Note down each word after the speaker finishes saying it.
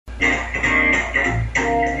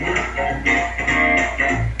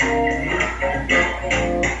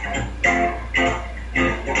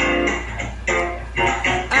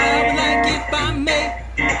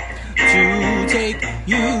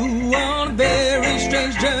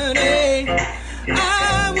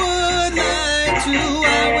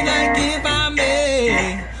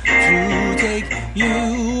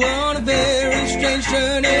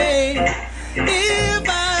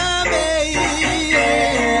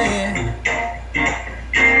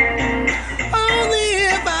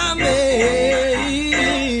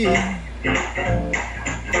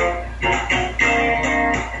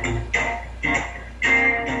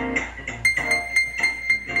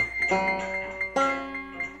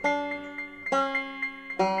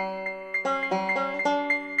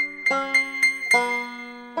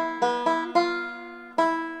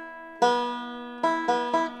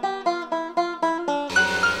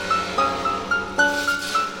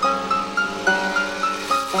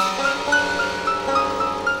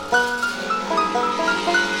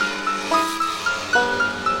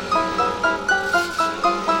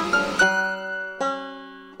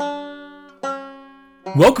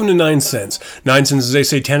Welcome to 9 Cents. 9 Cents is a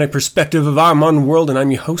satanic perspective of our modern world, and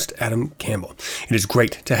I'm your host, Adam Campbell. It is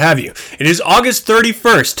great to have you. It is August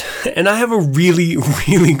 31st, and I have a really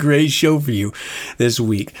great show for you this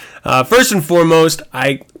week. First and foremost,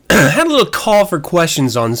 I had a little call for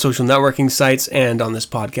questions on social networking sites and on this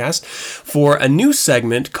podcast for a new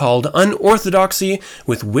segment called Unorthodoxy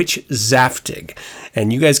with Witch Zaftig.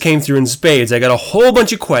 And you guys came through in spades. I got a whole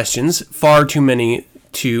bunch of questions, far too many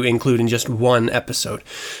to include in just one episode.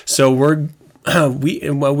 So Witch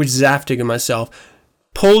Zaftig and myself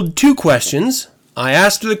pulled two questions. I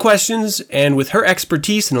asked her the questions, and with her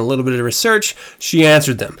expertise and a little bit of research, she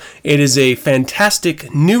answered them. It is a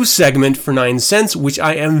fantastic new segment for 9 Cents, which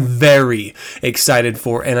I am very excited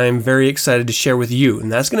for, and I am very excited to share with you.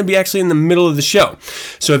 And that's going to be actually in the middle of the show.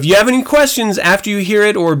 So if you have any questions after you hear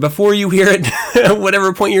it or before you hear it,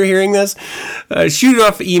 whatever point you're hearing this, shoot it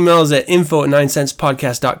off emails at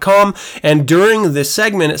info@9centspodcast.com. And during the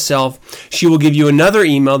segment itself, she will give you another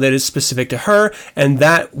email that is specific to her, and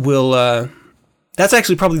that will... That's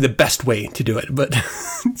actually probably the best way to do it, but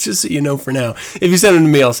just so you know for now. If you send them to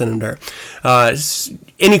me, I'll send them to her.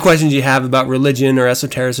 Any questions you have about religion or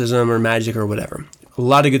esotericism or magic or whatever. A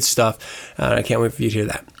lot of good stuff. I can't wait for you to hear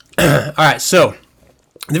that. All right, so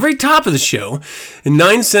at the very top of the show, in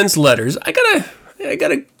 9 Cents letters, I got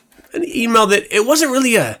an email that it wasn't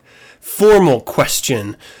really a formal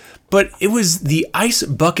question, but it was the Ice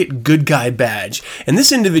Bucket Good Guy badge. And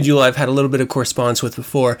this individual I've had a little bit of correspondence with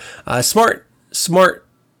before. Smart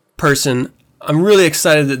person. I'm really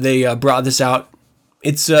excited that they brought this out.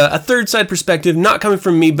 It's a third side perspective, not coming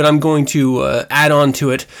from me, but I'm going to add on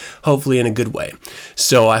to it, hopefully in a good way.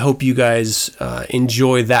 So I hope you guys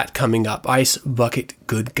enjoy that coming up. Ice Bucket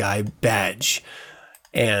Good Guy badge.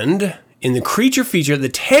 And in the creature feature at the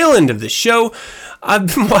tail end of the show,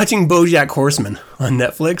 I've been watching BoJack Horseman on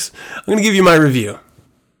Netflix. I'm going to give you my review.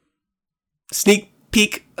 Sneak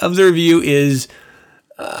peek of the review is...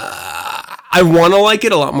 I want to like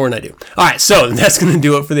it a lot more than I do. All right, so that's going to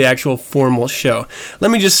do it for the actual formal show.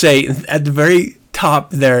 Let me just say, at the very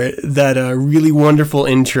top there, that really wonderful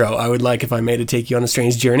intro I would like if I made to take you on a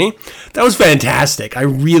strange journey. That was fantastic. I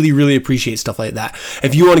really appreciate stuff like that.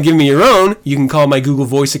 If you want to give me your own, you can call my Google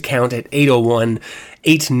Voice account at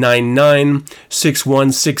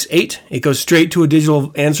 801-899-6168. It goes straight to a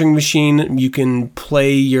digital answering machine. You can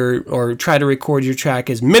play or try to record your track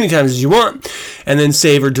as many times as you want, and then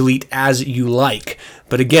save or delete as you like.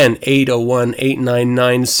 But again,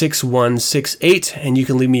 801-899-6168, and you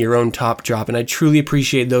can leave me your own top drop. And I truly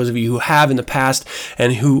appreciate those of you who have in the past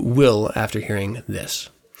and who will after hearing this.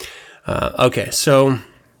 Okay, so I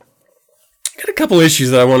got a couple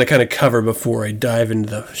issues that I want to kind of cover before I dive into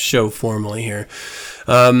the show formally here.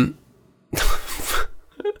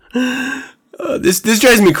 This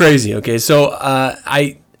drives me crazy. Okay, so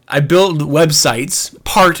I build websites.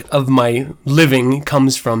 Part of my living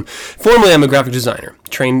comes from, formerly I'm a graphic designer,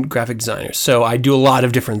 trained graphic designer. So I do a lot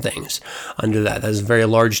of different things under that. That's a very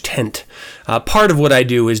large tent. Part of what I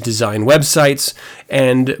do is design websites.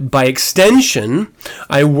 And by extension,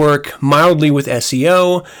 I work mildly with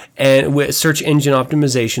SEO and with search engine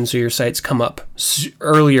optimization. So your sites come up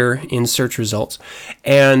earlier in search results.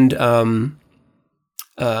 And,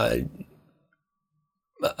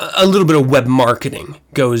 a little bit of web marketing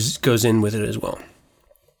goes in with it as well.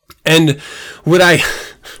 And what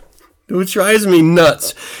drives me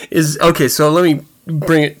nuts is, okay, so let me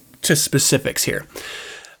bring it to specifics here.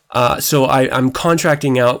 So I'm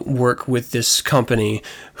contracting out work with this company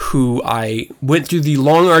who I went through the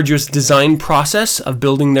long, arduous design process of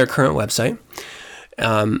building their current website.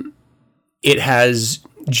 It has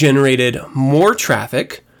generated more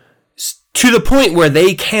traffic to the point where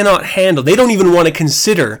they cannot handle, they don't even want to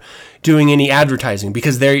consider doing any advertising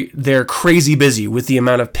because they're crazy busy with the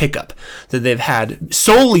amount of pickup that they've had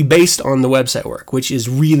solely based on the website work, which is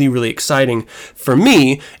really exciting for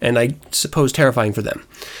me and I suppose terrifying for them.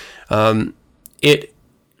 It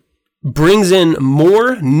brings in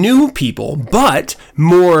more new people, but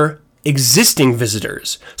more existing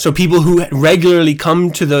visitors. So people who regularly come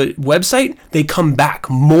to the website, they come back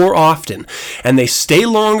more often and they stay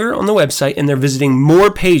longer on the website and they're visiting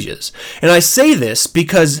more pages. And I say this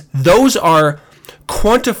because those are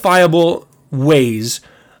quantifiable ways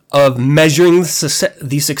of measuring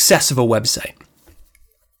the success of a website.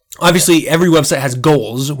 Obviously, every website has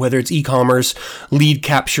goals, whether it's e-commerce, lead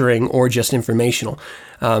capturing, or just informational.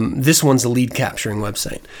 This one's a lead capturing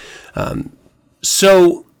website.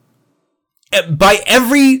 So by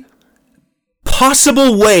every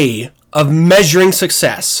possible way of measuring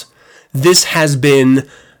success, this has been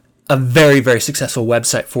a very successful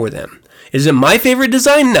website for them. Is it my favorite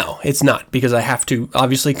design? No, it's not, because I have to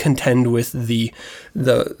obviously contend with the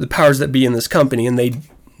powers that be in this company, and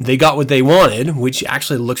they got what they wanted, which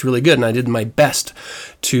actually looks really good, and I did my best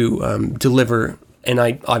to deliver, and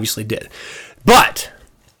I obviously did. But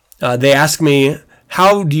they asked me,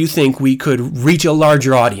 how do you think we could reach a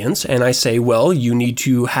larger audience? And I say, well, you need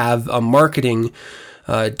to have a marketing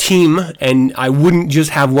team, and I wouldn't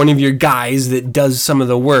just have one of your guys that does some of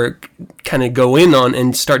the work kind of go in on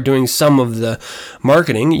and start doing some of the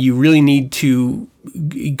marketing. You really need to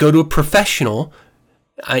go to a professional.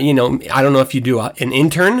 I don't know if you do an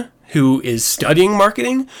intern who is studying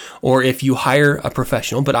marketing or if you hire a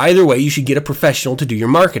professional, but either way, you should get a professional to do your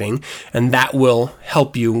marketing, and that will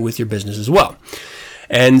help you with your business as well.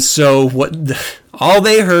 And so all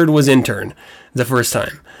they heard was intern the first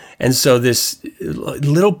time. And so this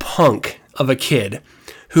little punk of a kid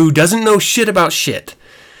who doesn't know shit about shit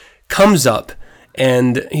comes up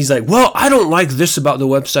and he's like, well, I don't like this about the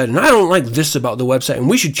website, and I don't like this about the website, and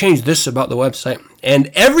we should change this about the website.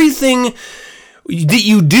 And everything that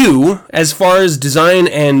you do as far as design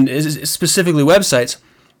and specifically websites,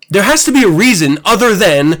 there has to be a reason other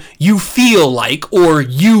than you feel like or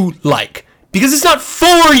you like. Because it's not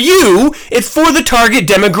for you, it's for the target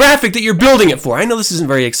demographic that you're building it for. I know this isn't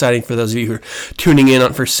very exciting for those of you who are tuning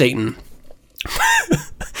in for Satan.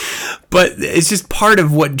 But it's just part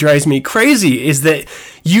of what drives me crazy is that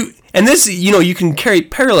you can carry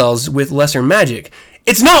parallels with lesser magic.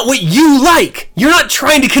 It's not what you like. You're not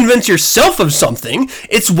trying to convince yourself of something.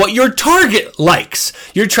 It's what your target likes.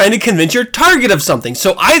 You're trying to convince your target of something.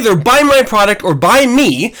 So either buy my product or buy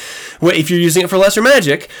me, if you're using it for lesser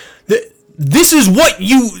magic. This is what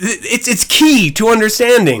it's key to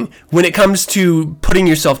understanding when it comes to putting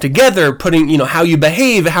yourself together, how you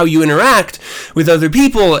behave, how you interact with other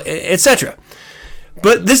people, etc.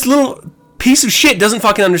 But this little piece of shit doesn't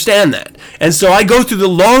fucking understand that. And so I go through the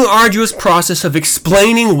long, arduous process of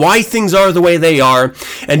explaining why things are the way they are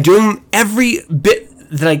and doing every bit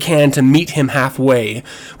that I can to meet him halfway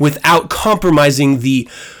without compromising the,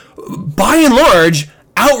 by and large,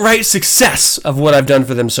 outright success of what I've done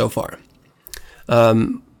for them so far.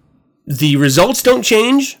 The results don't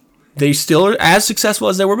change. They still are as successful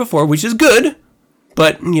as they were before, which is good.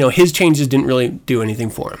 But, his changes didn't really do anything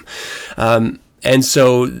for him. And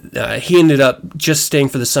so he ended up just staying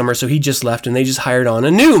for the summer. So he just left and they just hired on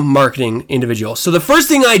a new marketing individual. So the first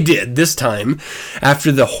thing I did this time,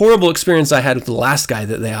 after the horrible experience I had with the last guy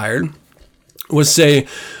that they hired, was say,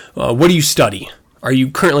 what do you study? Are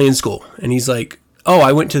you currently in school? And he's like, oh,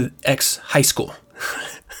 I went to X high school.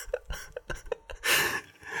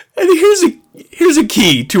 And here's a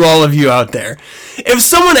key to all of you out there. If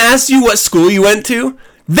someone asks you what school you went to,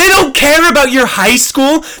 they don't care about your high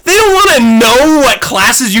school. They don't want to know what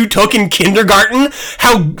classes you took in kindergarten,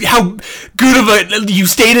 how good of you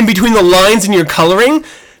stayed in between the lines in your coloring.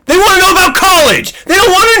 They want to know about college. They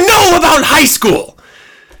don't want to know about high school.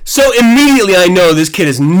 So immediately I know this kid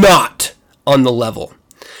is not on the level.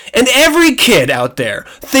 And every kid out there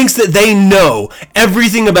thinks that they know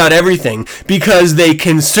everything about everything because they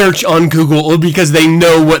can search on Google or because they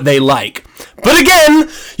know what they like. But again,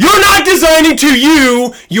 you're not designing to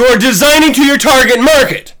you, you're designing to your target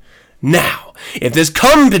market. Now, if this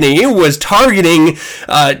company was targeting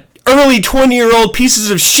early 20-year-old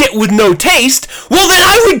pieces of shit with no taste, well then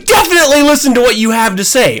I would definitely listen to what you have to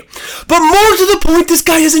say. But more to the point, this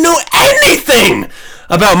guy doesn't know anything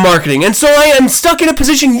about marketing, and so I am stuck in a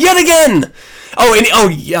position yet again.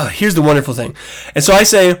 Here's the wonderful thing. And so I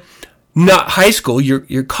say, not high school,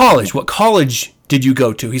 your college. What college did you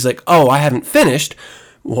go to? He's like, oh, I haven't finished.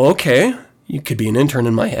 Well, okay, you could be an intern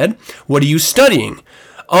in my head. What are you studying?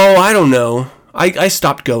 Oh, I don't know. I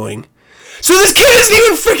stopped going. So this kid isn't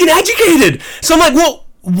even freaking educated. So I'm like, well,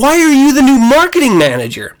 why are you the new marketing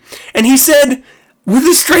manager? And he said, with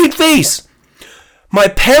a straight face, my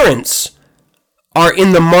parents are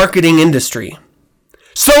in the marketing industry.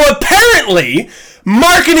 So apparently,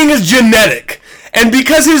 marketing is genetic. And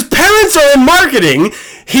because his parents are in marketing,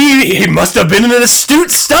 he must have been an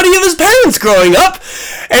astute study of his parents growing up.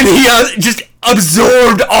 And he just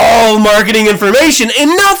absorbed all marketing information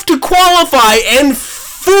enough to qualify and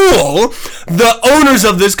fool the owners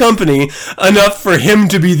of this company enough for him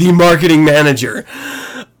to be the marketing manager.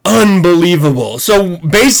 Unbelievable. So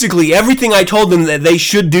basically everything I told them that they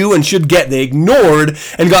should do and should get, they ignored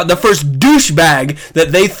and got the first douchebag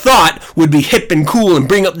that they thought would be hip and cool and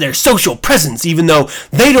bring up their social presence, even though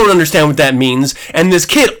they don't understand what that means. And this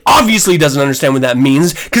kid obviously doesn't understand what that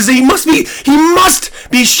means because he must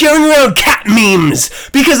be sharing around cat memes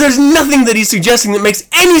because there's nothing that he's suggesting that makes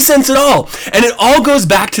any sense at all. And it all goes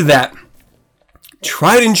back to that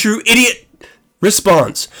Tried and true idiot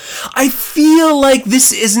response. I feel like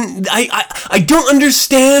this isn't, I don't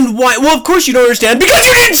understand why. Well, of course you don't understand, because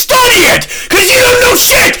you didn't study it! Because you don't know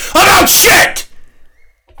shit about shit!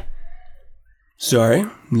 Sorry,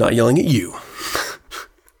 not yelling at you.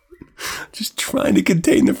 Just trying to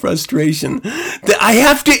contain the frustration that I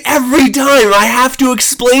have to, every time I have to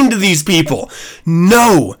explain to these people.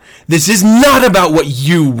 No, this is not about what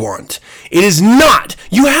you want. It is not.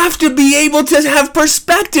 You have to be able to have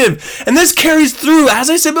perspective. And this carries through, as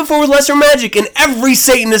I said before, with lesser magic and every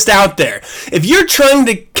Satanist out there. If you're trying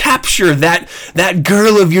to capture that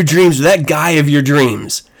girl of your dreams or that guy of your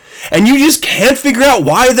dreams, and you just can't figure out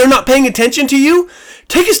why they're not paying attention to you,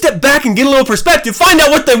 take a step back and get a little perspective, find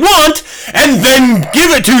out what they want, and then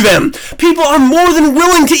give it to them. People are more than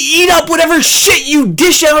willing to eat up whatever shit you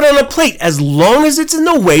dish out on a plate, as long as it's in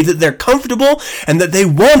the way that they're comfortable and that they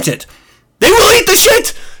want it. They will eat the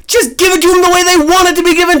shit! Just give it to them the way they want it to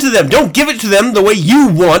be given to them. Don't give it to them the way you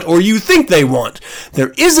want or you think they want.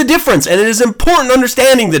 There is a difference, and it is important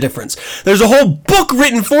understanding the difference. There's a whole book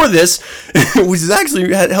written for this, which has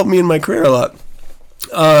actually helped me in my career a lot.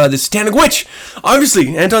 The Satanic Witch.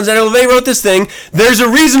 Obviously, Anton Zedek wrote this thing. There's a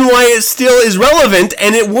reason why it still is relevant,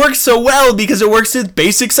 and it works so well because it works with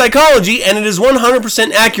basic psychology, and it is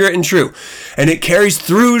 100% accurate and true. And it carries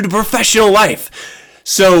through to professional life.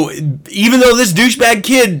 So, even though this douchebag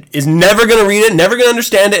kid is never going to read it, never going to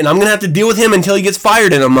understand it, and I'm going to have to deal with him until he gets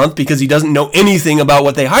fired in a month because he doesn't know anything about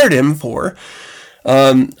what they hired him for,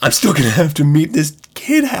 I'm still going to have to meet this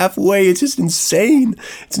kid halfway. It's just insane.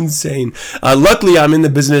 It's insane. Luckily, I'm in the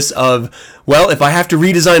business of, well, if I have to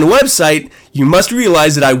redesign a website, you must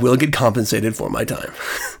realize that I will get compensated for my time.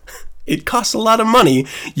 It costs a lot of money,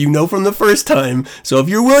 you know from the first time. So if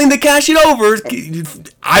you're willing to cash it over,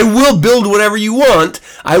 I will build whatever you want.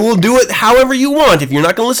 I will do it however you want. If you're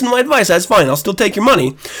not going to listen to my advice, that's fine. I'll still take your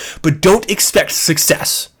money. But don't expect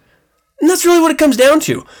success. And that's really what it comes down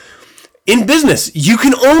to. In business, you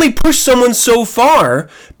can only push someone so far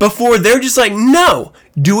before they're just like, no,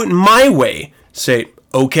 do it my way. Say,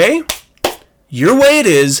 okay, your way it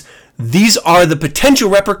is. These are the potential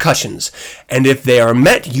repercussions, and if they are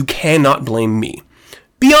met, you cannot blame me.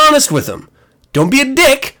 Be honest with them. Don't be a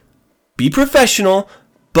dick. Be professional,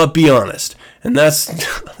 but be honest. And that's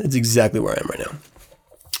exactly where I am right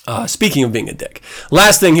now. Speaking of being a dick,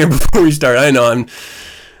 last thing here before we start. I know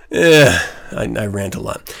I rant a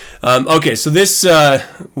lot. Okay, so this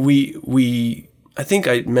we I think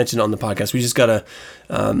I mentioned on the podcast. We just got a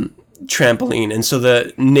trampoline, and so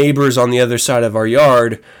the neighbors on the other side of our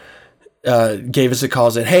yard gave us a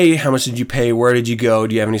call, said, hey, how much did you pay? Where did you go?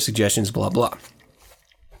 Do you have any suggestions? Blah, blah.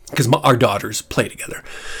 Because our daughters play together.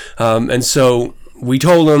 And so we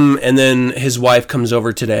told him, and then his wife comes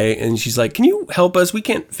over today, and she's like, can you help us? We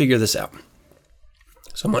can't figure this out.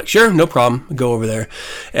 So I'm like, sure, no problem. Go over there.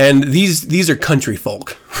 And these are country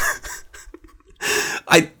folk.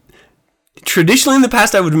 Traditionally in the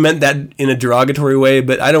past, I would have meant that in a derogatory way,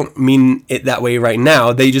 but I don't mean it that way right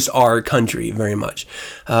now. They just are country very much.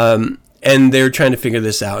 And they're trying to figure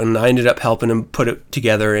this out, and I ended up helping them put it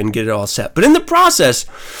together and get it all set. But in the process,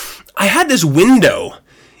 I had this window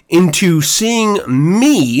into seeing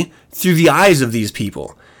me through the eyes of these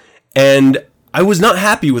people, and I was not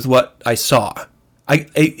happy with what I saw.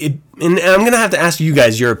 And I'm going to have to ask you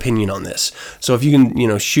guys your opinion on this. So if you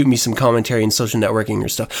can, shoot me some commentary in social networking or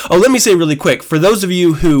stuff. Oh, let me say really quick, for those of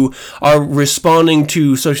you who are responding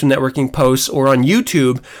to social networking posts or on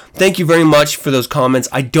YouTube, thank you very much for those comments.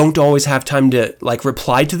 I don't always have time to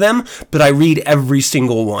reply to them, but I read every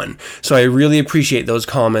single one. So I really appreciate those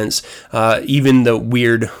comments, even the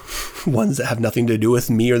weird ones that have nothing to do with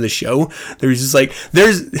me or the show.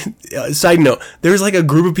 Side note, there's a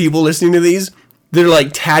group of people listening to these. They're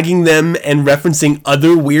tagging them and referencing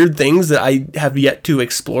other weird things that I have yet to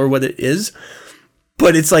explore what it is.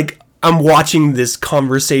 But it's I'm watching this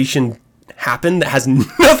conversation happen that has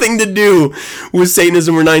nothing to do with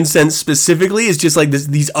Satanism or 9 cents specifically. It's just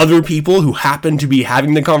these other people who happen to be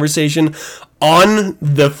having the conversation on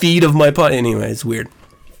the feed of my pod. Anyway, it's weird.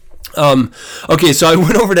 Okay, so I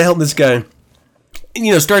went over to help this guy.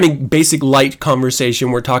 Starting basic light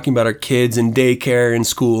conversation. We're talking about our kids and daycare and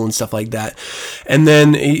school and stuff like that. And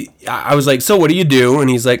then I was like, so what do you do? And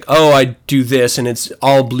he's like, oh, I do this, and it's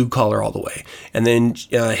all blue collar all the way. And then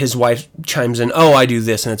his wife chimes in, oh, I do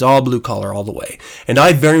this, and it's all blue collar all the way. And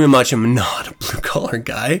I very much am not a blue collar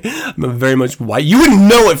guy. I'm a very much white. You wouldn't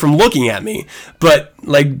know it from looking at me, but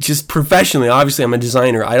just professionally, obviously I'm a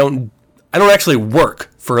designer. I don't actually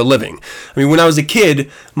work for a living. I mean, when I was a kid,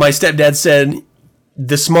 my stepdad said,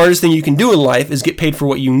 the smartest thing you can do in life is get paid for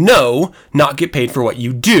what you know, not get paid for what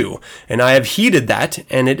you do. And I have heeded that,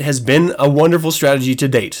 and it has been a wonderful strategy to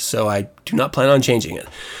date. So I do not plan on changing it.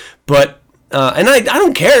 But and I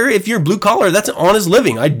don't care if you're blue collar. That's an honest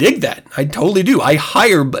living. I dig that. I totally do. I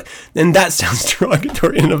hire, and that sounds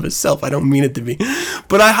derogatory in and of itself. I don't mean it to be.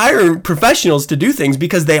 But I hire professionals to do things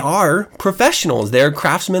because they are professionals. They're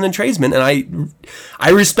craftsmen and tradesmen, and I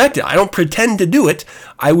respect it. I don't pretend to do it.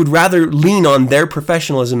 I would rather lean on their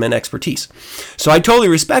professionalism and expertise. So I totally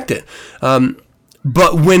respect it.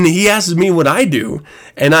 But when he asks me what I do,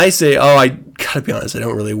 and I say, I gotta be honest, I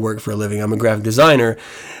don't really work for a living. I'm a graphic designer.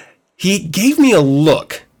 He gave me a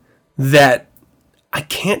look that I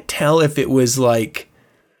can't tell if it was like,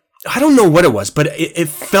 I don't know what it was, but it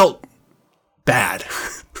felt bad.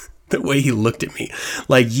 The way he looked at me.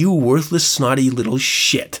 Like, you worthless, snotty little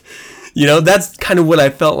shit. That's kind of what I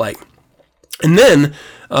felt like. And then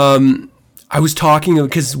I was talking,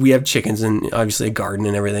 because we have chickens and obviously a garden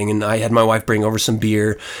and everything, and I had my wife bring over some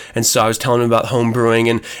beer, and so I was telling him about home brewing,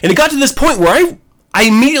 and it got to this point where I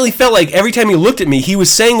immediately felt like every time he looked at me, he was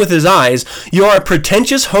saying with his eyes, "You are a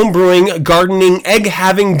pretentious, homebrewing, gardening,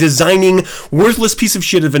 egg-having, designing, worthless piece of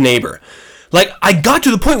shit of a neighbor." Like, I got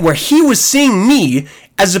to the point where he was seeing me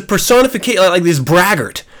as a personification, like this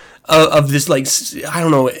braggart of this, like, I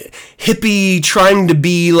don't know, hippie trying to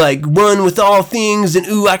be, like, one with all things, and,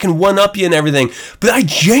 ooh, I can one-up you and everything. But I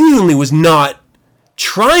genuinely was not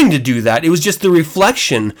trying to do that. It was just the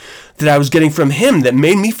reflection that I was getting from him that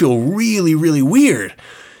made me feel really, really weird.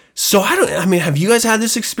 So have you guys had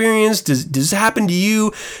this experience? Does this happen to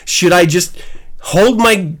you? Should I just hold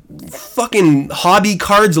my fucking hobby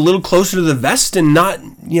cards a little closer to the vest and not,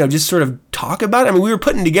 just sort of talk about it? I mean, we were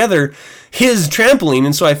putting together his trampoline,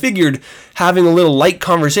 and so I figured having a little light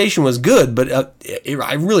conversation was good, but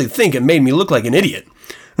I really think it made me look like an idiot.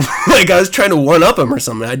 Like I was trying to one-up him or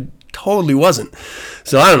something. I totally wasn't.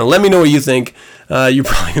 So I don't know. Let me know what you think. You're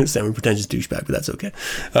probably going to say I'm a pretentious douchebag, but that's okay.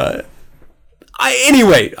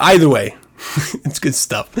 Anyway, either way, it's good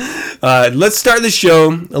stuff. Let's start the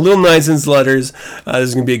show. A little nonsense letters. This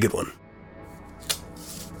is going to be a good one.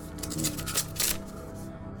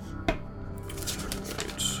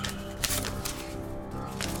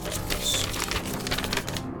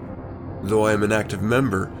 Though I am an active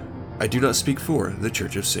member, I do not speak for the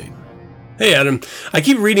Church of Satan. Hey Adam, I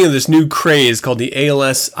keep reading of this new craze called the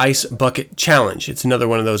ALS Ice Bucket Challenge. It's another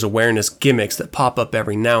one of those awareness gimmicks that pop up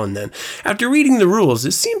every now and then. After reading the rules,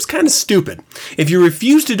 it seems kind of stupid. If you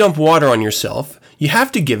refuse to dump water on yourself, you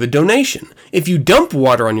have to give a donation. If you dump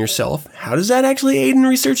water on yourself, how does that actually aid in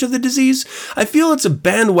research of the disease? I feel it's a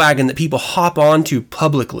bandwagon that people hop on to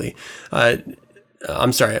publicly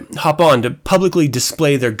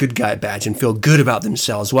display their good guy badge and feel good about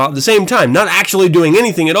themselves, while at the same time not actually doing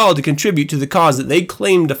anything at all to contribute to the cause that they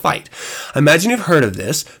claim to fight. I imagine you've heard of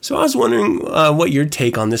this, so I was wondering what your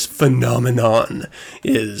take on this phenomenon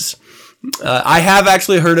is. I have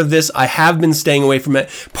actually heard of this. I have been staying away from it.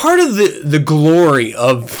 Part of the glory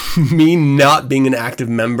of me not being an active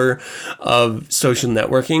member of social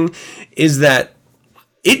networking is that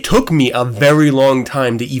it took me a very long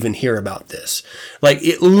time to even hear about this. Like,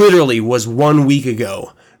 it literally was 1 week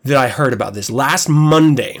ago that I heard about this. Last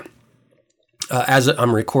Monday, as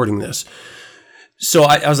I'm recording this. So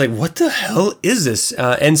I was like, what the hell is this?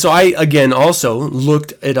 And so I, again, also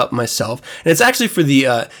looked it up myself. And it's actually for the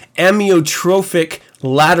amyotrophic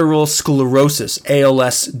lateral sclerosis,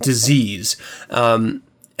 ALS disease. And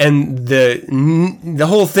the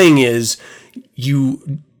whole thing is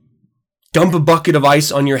you dump a bucket of ice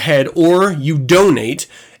on your head, or you donate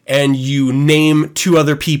and you name two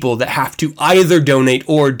other people that have to either donate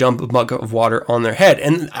or dump a bucket of water on their head.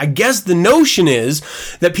 And I guess the notion is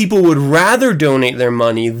that people would rather donate their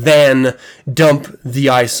money than dump the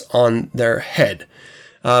ice on their head.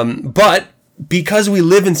 But because we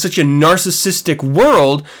live in such a narcissistic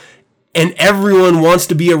world, and everyone wants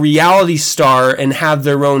to be a reality star and have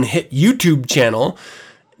their own hit YouTube channel,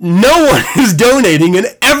 no one is donating and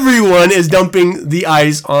everyone is dumping the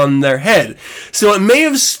ice on their head. So it may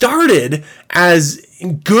have started as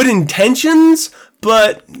good intentions,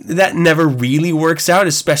 but that never really works out,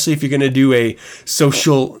 especially if you're going to do a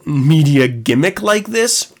social media gimmick like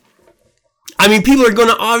this. I mean, people are going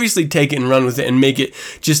to obviously take it and run with it and make it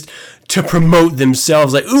just to promote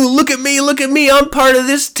themselves. Like, ooh, look at me, I'm part of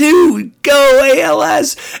this too. Go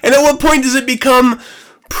ALS. And at what point does it become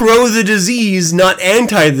pro the disease, not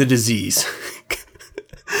anti the disease?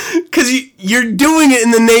 Because you're doing it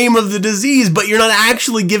in the name of the disease, but you're not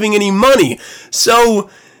actually giving any money. So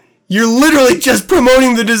you're literally just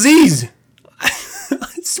promoting the disease.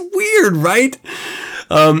 It's weird, right?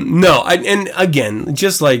 No, and again,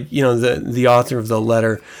 just like, the author of the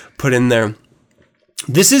letter put in there,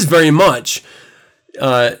 this is very much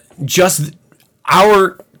just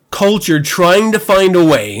our culture trying to find a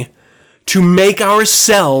way to make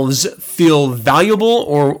ourselves feel valuable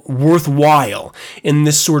or worthwhile in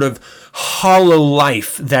this sort of hollow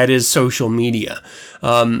life that is social media.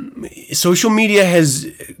 Social media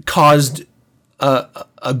has caused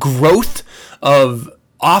a growth of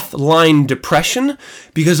offline depression,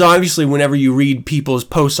 because obviously whenever you read people's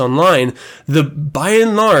posts online, by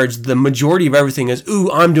and large, the majority of everything is,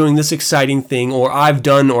 ooh, I'm doing this exciting thing, or I've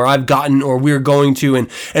done, or I've gotten, or we're going to, and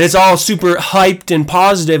it's all super hyped and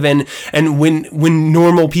positive, and when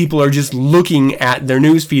normal people are just looking at their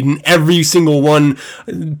newsfeed and every single one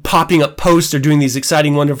popping up posts are doing these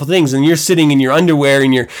exciting, wonderful things, and you're sitting in your underwear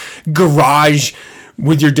in your garage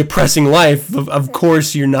with your depressing life, of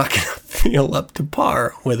course you're not going to feel up to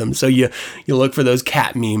par with them. So you look for those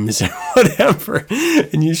cat memes or whatever,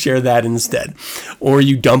 and you share that instead. Or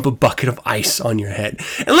you dump a bucket of ice on your head.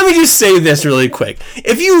 And let me just say this really quick.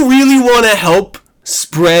 If you really want to help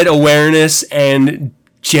spread awareness and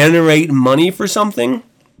generate money for something,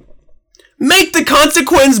 make the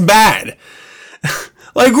consequence bad.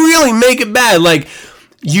 Like, really make it bad. Like,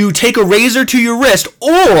 you take a razor to your wrist,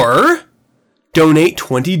 or donate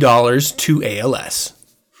 $20 to ALS.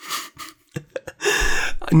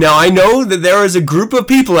 Now, I know that there is a group of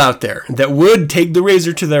people out there that would take the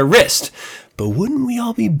razor to their wrist, but wouldn't we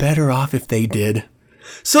all be better off if they did?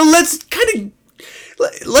 So let's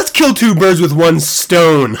kill two birds with one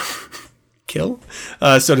stone. Kill,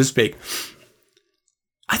 so to speak.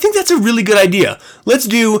 I think that's a really good idea. Let's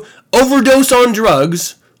do overdose on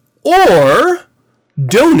drugs, or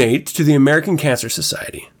donate to the American Cancer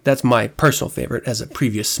Society. That's my personal favorite as a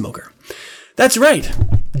previous smoker. That's right.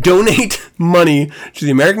 Donate money to the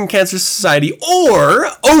American Cancer Society or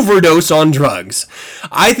overdose on drugs.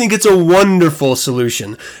 I think it's a wonderful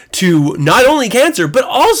solution to not only cancer, but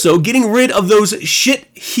also getting rid of those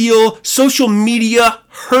shit-heel social media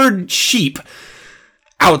herd sheep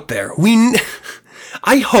out there.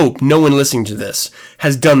 I hope no one listening to this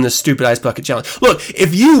has done this stupid ice bucket challenge. Look,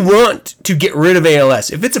 if you want to get rid of ALS,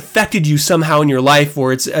 if it's affected you somehow in your life,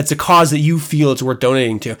 or it's a cause that you feel it's worth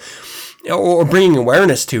donating to, or bringing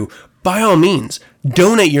awareness to, by all means,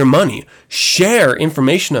 donate your money. Share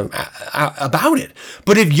information about it.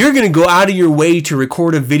 But if you're going to go out of your way to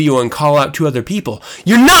record a video and call out to other people,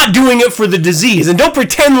 you're not doing it for the disease, and don't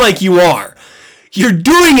pretend like you are. You're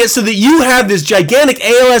doing it so that you have this gigantic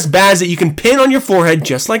ALS badge that you can pin on your forehead,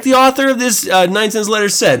 just like the author of this 9 Cents letter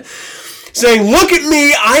said, saying, look at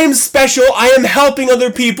me, I am special, I am helping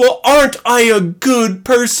other people, aren't I a good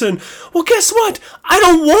person? Well, guess what? I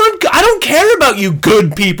don't care about you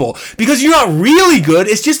good people, because you're not really good.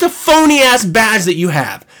 It's just a phony-ass badge that you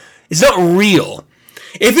have. It's not real.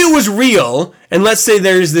 If it was real, and let's say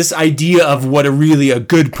there's this idea of what a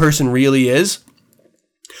good person really is,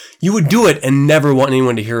 you would do it and never want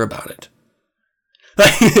anyone to hear about it.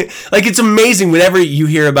 Like it's amazing whenever you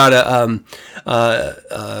hear about an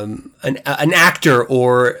actor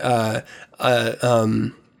or I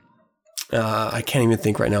can't even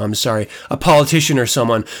think right now. I'm sorry, a politician or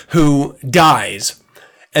someone who dies,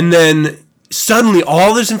 and then suddenly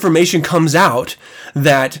all this information comes out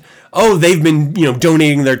that, oh, they've been,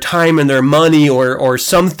 donating their time and their money or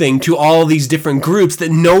something to all these different groups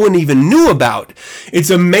that no one even knew about. It's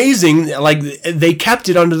amazing, like, they kept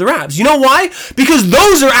it under the wraps. You know why? Because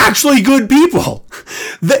those are actually good people.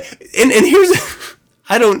 And here's,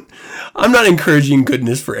 I'm not encouraging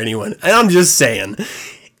goodness for anyone. I'm just saying,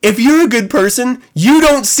 if you're a good person, you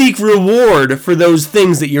don't seek reward for those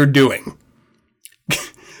things that you're doing.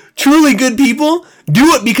 Truly good people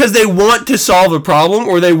do it because they want to solve a problem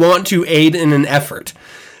or they want to aid in an effort.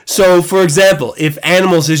 So, for example, if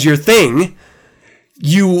animals is your thing,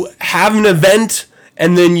 you have an event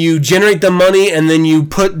and then you generate the money and then you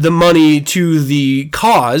put the money to the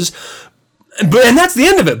cause, and that's the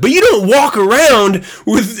end of it. But you don't walk around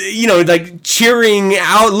with, like cheering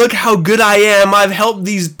out, look how good I am, I've helped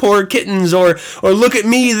these poor kittens, or look at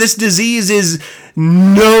me, this disease is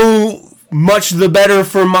no much the better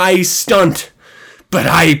for my stunt, but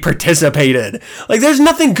I participated. Like, there's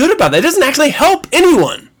nothing good about that. It doesn't actually help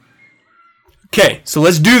anyone. Okay, so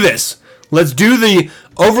let's do this. Let's do the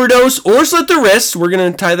overdose or slit the wrists. We're going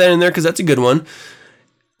to tie that in there because that's a good one.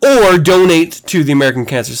 Or donate to the American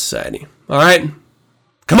Cancer Society. All right?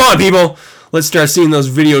 Come on, people. Let's start seeing those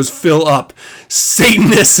videos fill up.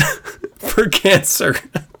 Satanists for cancer.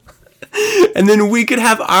 And then we could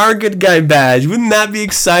have our good guy badge. Wouldn't that be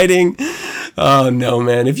exciting? Oh, no,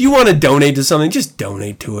 man. If you want to donate to something, just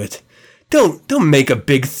donate to it. don't make a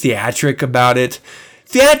big theatric about it.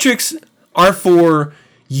 Theatrics are for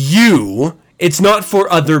you. It's not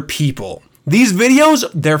for other people. These videos,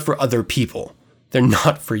 they're for other people. They're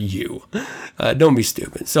not for you. Don't be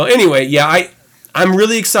stupid. So anyway, yeah, I'm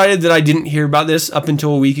really excited that I didn't hear about this up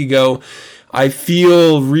until a week ago. I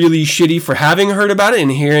feel really shitty for having heard about it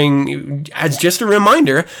and hearing, as just a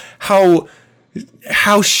reminder, how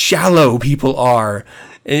shallow people are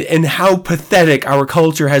and how pathetic our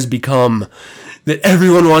culture has become, that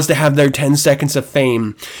everyone wants to have their 10 seconds of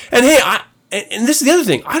fame. And hey, and this is the other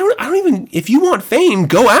thing. I don't even, if you want fame,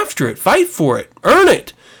 go after it, fight for it, earn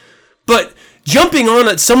it. But jumping on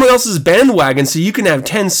at someone else's bandwagon so you can have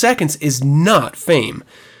 10 seconds is not fame.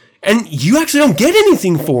 And you actually don't get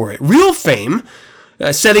anything for it. Real fame,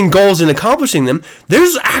 setting goals and accomplishing them,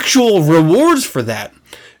 there's actual rewards for that.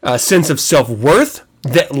 A sense of self-worth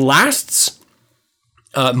that lasts,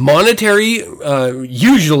 monetary,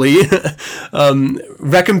 usually,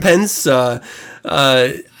 recompense,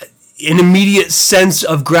 an immediate sense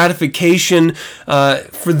of gratification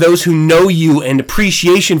for those who know you, and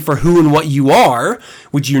appreciation for who and what you are,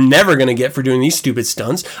 which you're never going to get for doing these stupid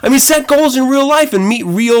stunts. I mean, set goals in real life and meet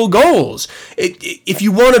real goals. If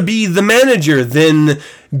you want to be the manager, then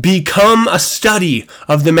become a study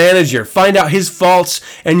of the manager. Find out his faults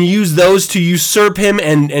and use those to usurp him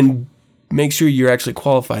and make sure you're actually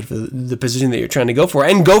qualified for the position that you're trying to go for,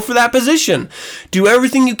 and go for that position. Do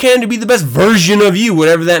everything you can to be the best version of you,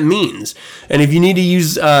 whatever that means. And if you need to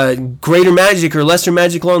use greater magic or lesser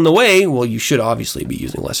magic along the way, well, you should obviously be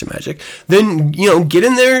using lesser magic, then, get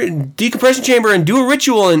in there, decompression chamber, and do a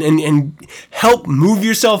ritual and help move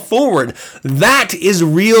yourself forward. That is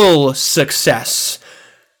real success.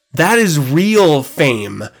 That is real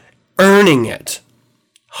fame. Earning it.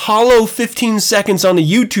 Hollow 15 seconds on a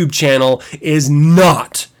YouTube channel is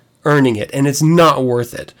not earning it, and it's not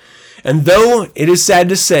worth it. And though it is sad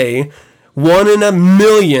to say, 1 in a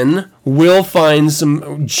million will find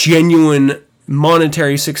some genuine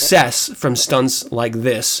monetary success from stunts like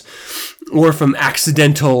this, or from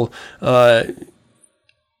accidental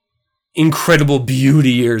incredible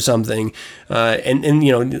beauty or something,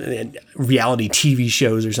 and reality TV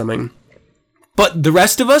shows or something. But the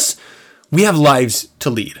rest of us, we have lives to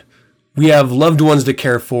lead. We have loved ones to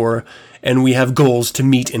care for, and we have goals to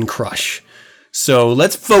meet and crush. So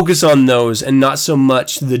let's focus on those and not so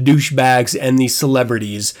much the douchebags and the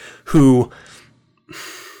celebrities who's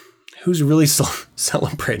really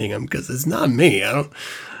celebrating them, because it's not me. I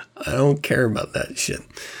don't care about that shit.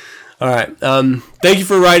 All right. Thank you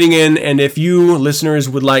for writing in. And if you listeners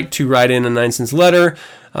would like to write in a 9 cents letter,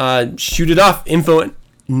 shoot it off.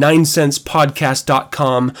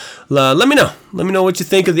 info@9centspodcast.com. Let me know. Let me know what you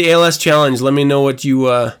think of the ALS challenge. Let me know what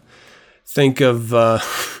you think of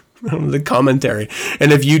the commentary.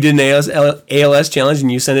 And if you did an ALS challenge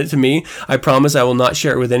and you send it to me, I promise I will not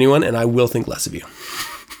share it with anyone, and I will think less of you.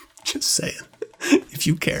 Just saying. If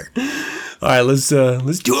you care. All right, let's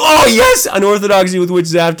do. Oh yes, Unorthodoxy with Witch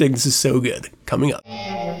Zaftig. This is so good. Coming up.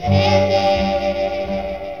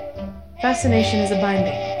 Fascination is a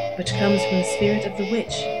binding, which comes from the spirit of the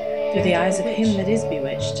witch, through the eyes of him that is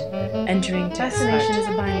bewitched, entering to fascination is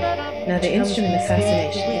a binding. Now the instrument of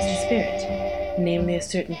fascination is the spirit, namely a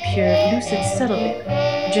certain pure, lucid, subtle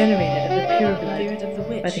vapor, generated of the pure blood of the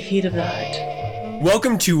witch by the heat of the heart.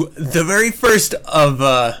 Welcome to the very first of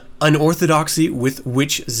Unorthodoxy with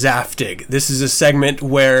Witch Zaftig. This is a segment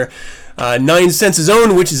where 9 Cents'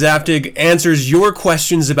 own Witch Zaftig answers your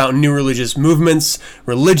questions about new religious movements,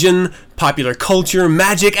 religion, popular culture,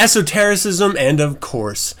 magic, esotericism, and of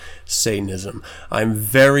course, Satanism. I'm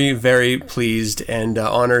very, very pleased and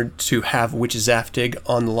honored to have Witch Zaftig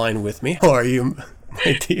on the line with me. How are you,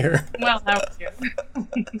 my dear? Well, how are you?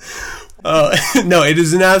 No, it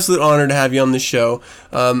is an absolute honor to have you on the show.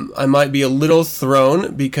 I might be a little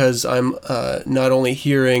thrown because I'm not only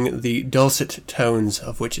hearing the dulcet tones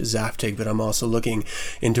of Witch Zaftig, but I'm also looking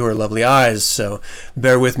into her lovely eyes. So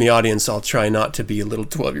bear with me, audience. I'll try not to be a little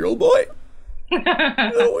 12-year-old boy.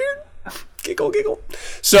 A little weird. Giggle, giggle.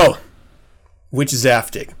 So, Witch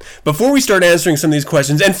Zaftig. Before we start answering some of these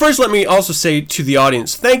questions, and first let me also say to the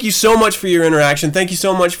audience, thank you so much for your interaction. Thank you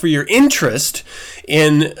so much for your interest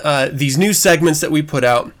in these new segments that we put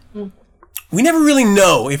out. We never really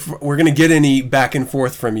know if we're going to get any back and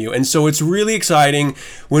forth from you, and so it's really exciting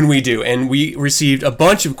when we do. And we received a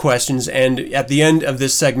bunch of questions, and at the end of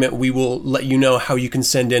this segment, we will let you know how you can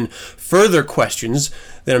send in further questions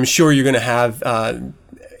that I'm sure you're going to have.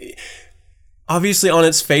 obviously on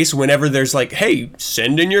its face, whenever there's like, hey,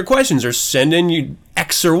 send in your questions or send in you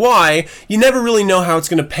X or Y, you never really know how it's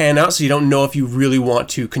going to pan out, so you don't know if you really want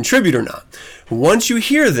to contribute or not. Once you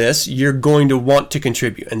hear this, you're going to want to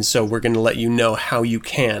contribute, and so we're going to let you know how you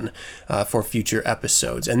can for future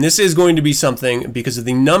episodes. And this is going to be something, because of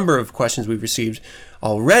the number of questions we've received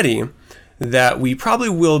already, that we probably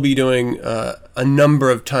will be doing a number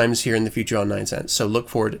of times here in the future on 9 Cents. So look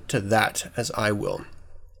forward to that, as I will.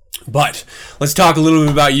 But let's talk a little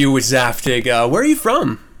bit about you with Zaftig. Where are you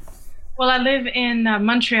from? Well, I live in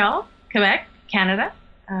Montreal, Quebec, Canada.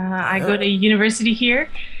 I go to university here.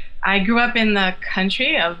 I grew up in the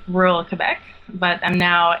country of rural Quebec, but I'm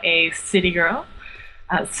now a city girl.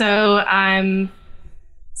 So I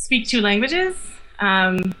speak 2 languages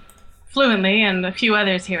fluently, and a few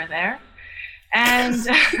others here and there. And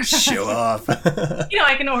show off.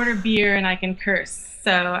 I can order beer and I can curse.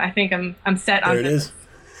 So I think I'm set on there it this. is.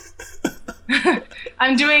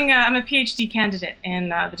 I'm a PhD candidate in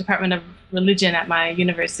the Department of Religion at my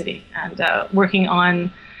university, and working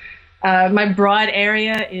on my broad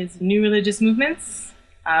area is new religious movements,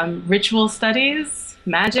 ritual studies,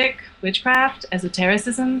 magic, witchcraft,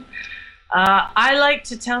 esotericism. I like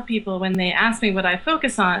to tell people when they ask me what I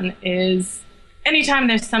focus on is anytime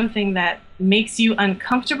there's something that makes you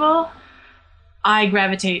uncomfortable, I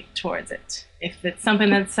gravitate towards it. If it's something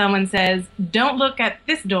that someone says, don't look at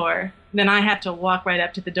this door, then I have to walk right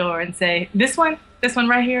up to the door and say, this one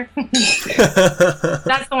right here.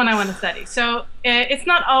 That's the one I want to study. So it's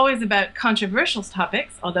not always about controversial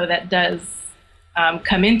topics, although that does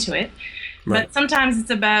come into it. Right. But sometimes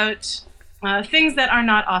it's about things that are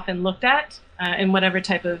not often looked at in whatever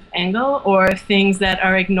type of angle, or things that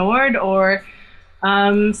are ignored, or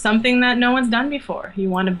something that no one's done before. You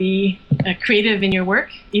want to be creative in your work,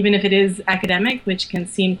 even if it is academic, which can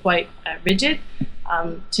seem quite rigid.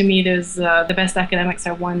 To me, the best academics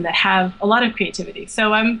are one that have a lot of creativity.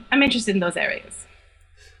 So I'm interested in those areas.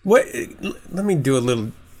 Let me do a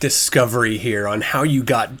little discovery here on how you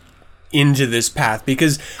got into this path,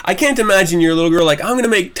 because I can't imagine you're a little girl like, I'm going to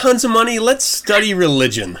make tons of money. Let's study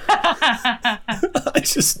religion.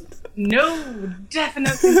 No,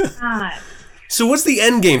 definitely not. So what's the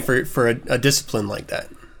end game for a discipline like that?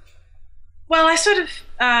 Well, I sort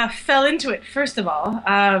of fell into it, first of all.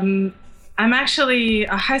 I'm actually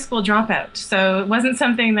a high school dropout, so it wasn't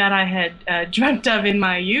something that I had dreamt of in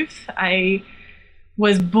my youth. I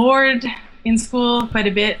was bored in school quite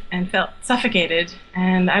a bit and felt suffocated,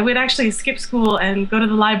 and I would actually skip school and go to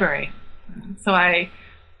the library. So I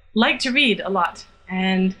liked to read a lot,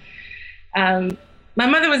 and my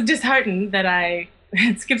mother was disheartened that I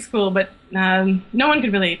had skipped school, but no one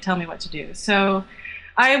could really tell me what to do. So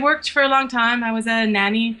I worked for a long time. I was a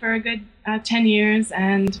nanny for a good 10 years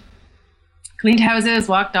and cleaned houses,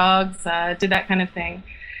 walked dogs, did that kind of thing.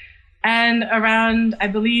 And around, I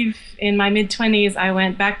believe, in my mid-20s, I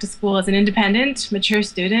went back to school as an independent, mature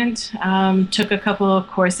student, took a couple of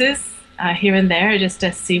courses here and there just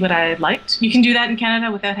to see what I liked. You can do that in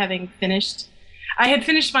Canada without having finished. I had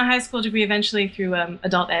finished my high school degree eventually through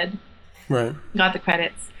adult ed. Right. Got the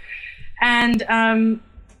credits. And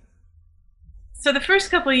so the first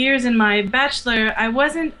couple of years in my bachelor, I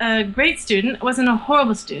wasn't a great student. I wasn't a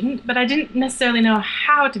horrible student, but I didn't necessarily know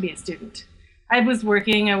how to be a student. I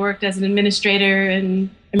worked as an administrator in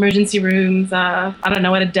emergency rooms, at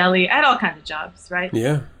a deli. I had all kinds of jobs, right?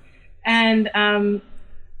 Yeah. And,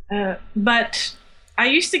 but I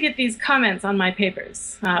used to get these comments on my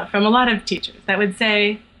papers from a lot of teachers that would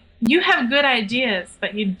say, you have good ideas,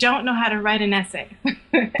 but you don't know how to write an essay.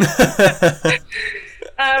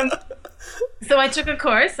 So I took a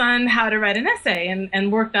course on how to write an essay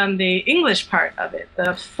and worked on the English part of it,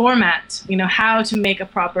 the format, how to make a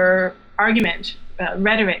proper argument,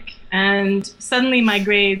 rhetoric. And suddenly my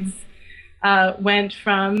grades went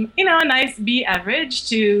from, a nice B average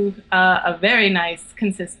to a very nice,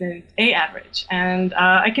 consistent A average. And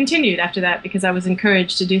I continued after that because I was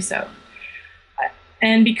encouraged to do so.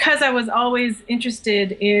 And because I was always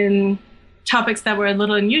interested in topics that were a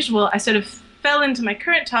little unusual, I sort of fell into my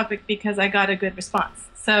current topic because I got a good response.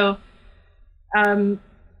 So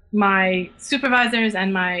my supervisors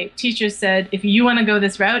and my teachers said, if you want to go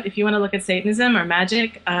this route, if you want to look at Satanism or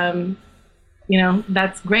magic,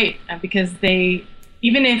 that's great, because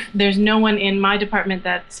even if there's no one in my department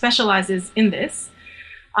that specializes in this,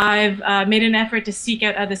 I've made an effort to seek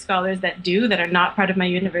out other scholars that are not part of my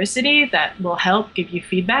university, that will help give you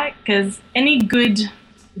feedback, because any good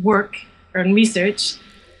work or research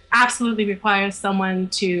absolutely requires someone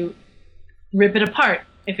to rip it apart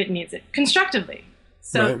if it needs it, constructively.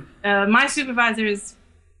 So my supervisors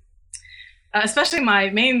especially my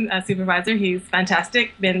main supervisor. He's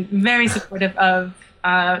fantastic, been very supportive of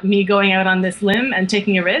me going out on this limb and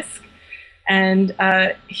taking a risk. And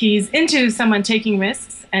he's into someone taking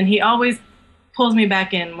risks, and he always pulls me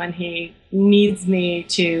back in when he needs me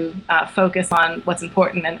to focus on what's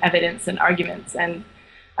important and evidence and arguments and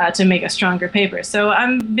to make a stronger paper. So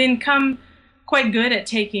I've become quite good at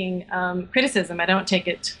taking criticism. I don't take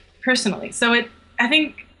it personally. So I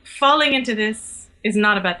think falling into this is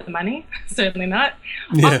not about the money, certainly not.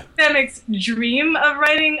 Yeah. Academics dream of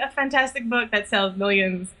writing a fantastic book that sells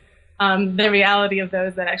millions. The reality of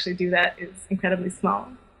those that actually do that is incredibly small,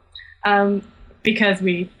 because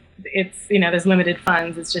there's limited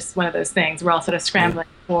funds. It's just one of those things. We're all sort of scrambling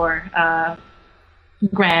for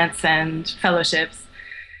grants and fellowships.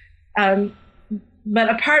 But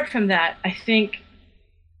apart from that, I think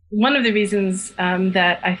one of the reasons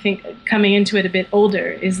that I think coming into it a bit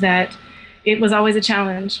older is that it was always a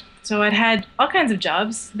challenge. So I'd had all kinds of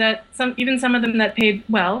jobs that even some of them that paid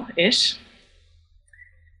well-ish,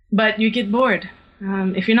 but you get bored.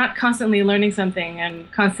 If you're not constantly learning something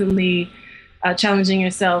and constantly challenging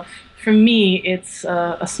yourself, for me, it's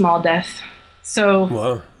a small death. So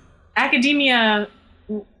Wow. Academia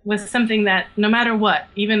was something that no matter what,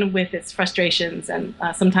 even with its frustrations and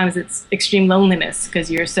sometimes its extreme loneliness, because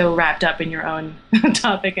you're so wrapped up in your own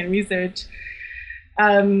topic and research,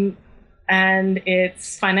 and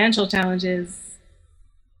its financial challenges,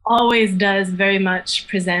 always does very much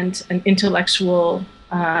present an intellectual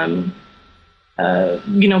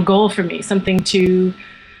goal for me, something to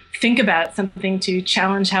think about, something to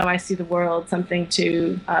challenge how I see the world, something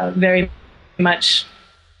to very much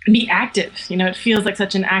be active. It feels like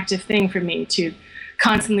such an active thing for me to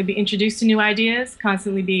constantly be introduced to new ideas,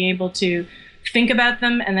 constantly being able to think about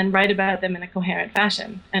them and then write about them in a coherent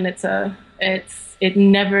fashion. And if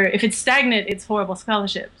it's stagnant, it's horrible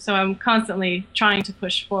scholarship. So I'm constantly trying to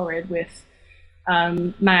push forward with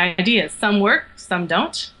my ideas. Some work, some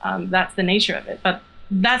don't. That's the nature of it. But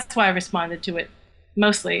that's why I responded to it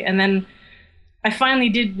mostly. And then I finally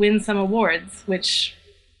did win some awards, which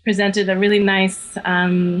presented a really nice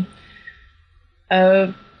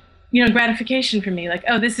gratification for me. Like,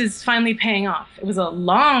 oh, this is finally paying off. It was a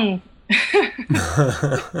long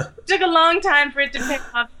took a long time for it to pay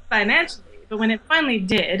off financially. But when it finally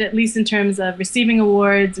did, at least in terms of receiving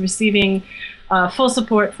awards, receiving full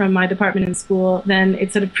support from my department in school, then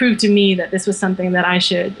it sort of proved to me that this was something that I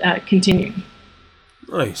should continue.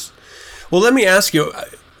 Nice. Well, let me ask you,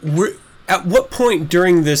 at what point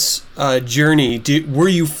during this journey were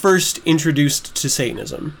you first introduced to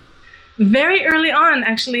Satanism? Very early on,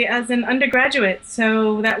 actually, as an undergraduate.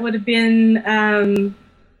 So that would have been,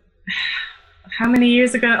 how many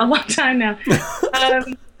years ago? A long time now.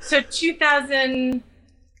 So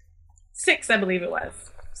 2006, I believe it was.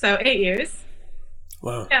 So 8 years.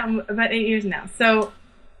 Wow. Yeah, about 8 years now. So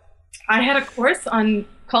I had a course on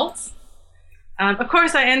cults. A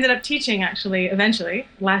course I ended up teaching, actually, eventually,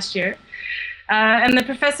 last year. And the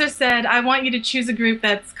professor said, I want you to choose a group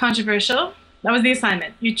that's controversial. That was the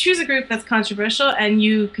assignment. You choose a group that's controversial and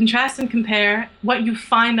you contrast and compare what you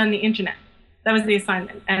find on the internet. That was the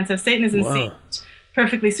assignment. And so Satanism seemed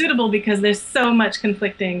perfectly suitable because there's so much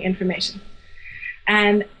conflicting information.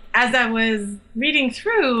 And as I was reading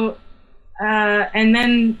through and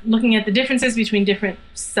then looking at the differences between different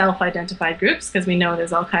self-identified groups, because we know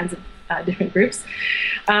there's all kinds of different groups,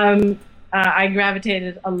 I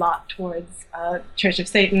gravitated a lot towards Church of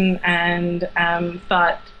Satan and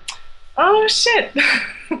thought, oh shit.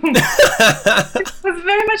 It was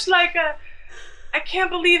very much like I can't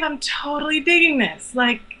believe I'm totally digging this.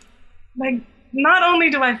 Like not only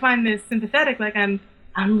do I find this sympathetic, like I'm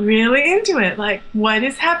really into it. Like, what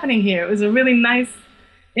is happening here? It was a really nice,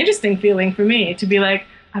 interesting feeling for me to be like,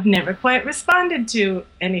 I've never quite responded to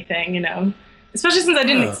anything, especially since I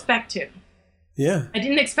didn't expect to. Yeah. I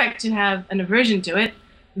didn't expect to have an aversion to it.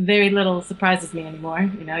 Very little surprises me anymore.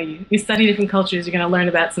 You study different cultures, you're going to learn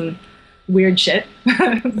about some weird shit.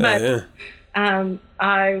 But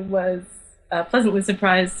I was pleasantly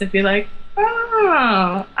surprised to be like,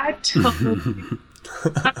 oh, I'm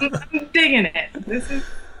digging it. This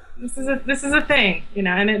is a thing,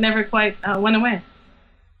 and it never quite went away.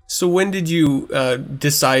 So when did you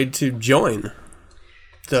decide to join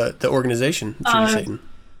the organization, Church of Satan?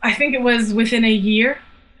 I think it was within a year,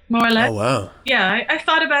 more or less. Oh, wow. Yeah, I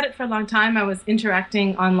thought about it for a long time. I was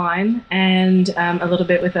interacting online and a little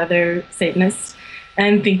bit with other Satanists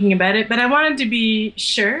and thinking about it. But I wanted to be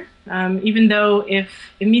sure, even though if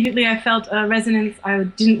immediately I felt a resonance, I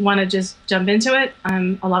didn't want to just jump into it.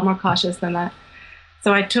 I'm a lot more cautious than that.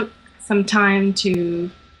 So I took some time to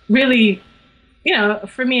really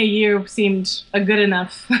for me, a year seemed a good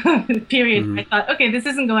enough period. I thought, okay, this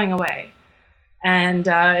isn't going away. And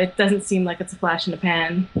it doesn't seem like it's a flash in the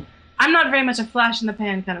pan. I'm not very much a flash in the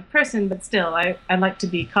pan kind of person, but still, I like to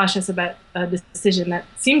be cautious about this decision that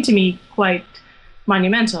seemed to me quite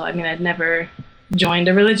monumental. I mean, I'd never joined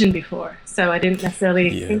a religion before, so I didn't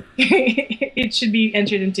necessarily think it should be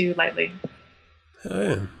entered into lightly. Oh,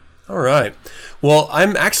 yeah. All right. Well,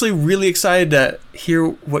 I'm actually really excited to hear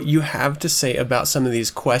what you have to say about some of these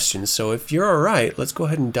questions. So if you're all right, let's go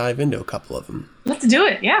ahead and dive into a couple of them. Let's do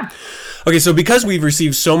it. Yeah. Okay. So because we've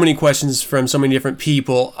received so many questions from so many different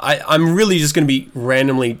people, I'm really just going to be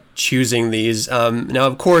randomly choosing these. Now,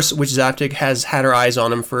 of course, Witch's Optic has had her eyes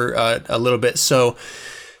on them for a little bit. So,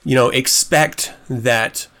 expect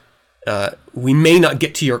that we may not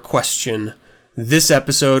get to your question this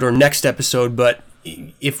episode or next episode, but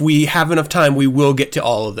if we have enough time, we will get to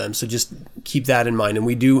all of them. So just keep that in mind. And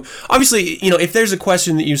we do, obviously, if there's a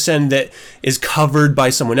question that you send that is covered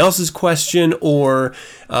by someone else's question or,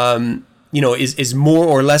 is more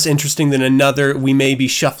or less interesting than another, we may be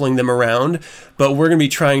shuffling them around. But we're going to be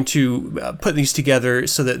trying to put these together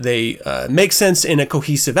so that they make sense in a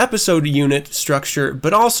cohesive episode unit structure,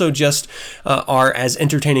 but also just are as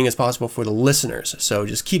entertaining as possible for the listeners. So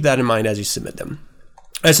just keep that in mind as you submit them.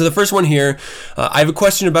 So the first one here, I have a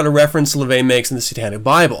question about a reference LaVey makes in the Satanic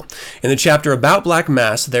Bible. In the chapter about Black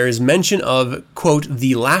Mass, there is mention of, quote,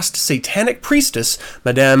 the last satanic priestess,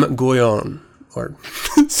 Madame Guyon, or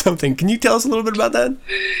something. Can you tell us a little bit about that?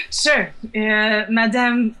 Sure.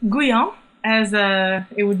 Madame Guyon, as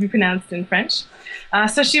it would be pronounced in French.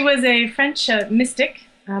 So she was a French mystic,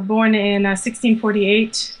 born in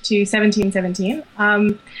 1648 to 1717.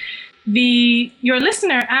 Your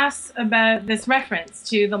listener asks about this reference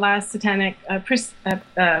to the last satanic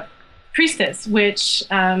priestess, which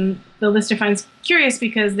the listener finds curious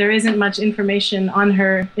because there isn't much information on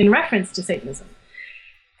her in reference to Satanism,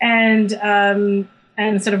 and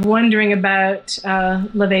sort of wondering about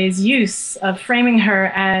LaVey's use of framing her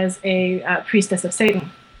as a priestess of Satan.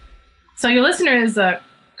 So your listener is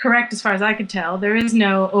correct as far as I could tell. There is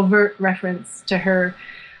no overt reference to her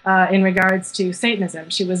in regards to Satanism.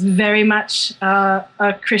 She was very much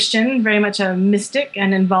a Christian, very much a mystic,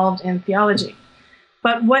 and involved in theology.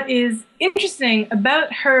 But what is interesting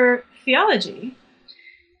about her theology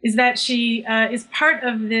is that she is part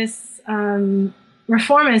of this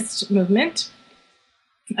reformist movement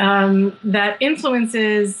that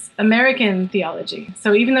influences American theology.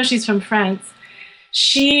 So even though she's from France,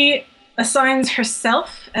 she assigns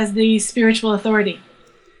herself as the spiritual authority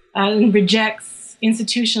and rejects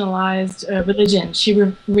institutionalized religion. She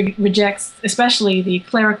rejects especially the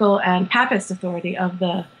clerical and papist authority of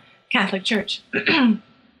the Catholic Church.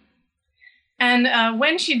 And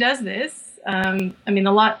when she does this, a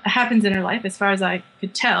lot happens in her life as far as I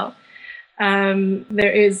could tell.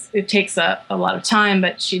 It takes a lot of time,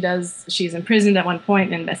 but she's imprisoned at one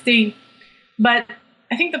point in Bastille. But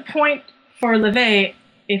I think the point for LaVey,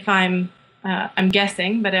 if I'm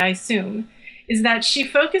guessing, but I assume, is that she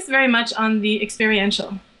focused very much on the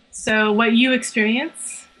experiential. So what you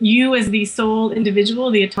experience, you as the sole individual,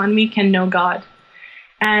 the autonomy, can know God.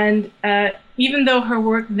 And even though her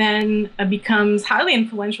work then becomes highly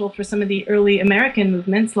influential for some of the early American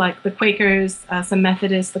movements, like the Quakers, some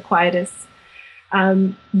Methodists, the Quietists,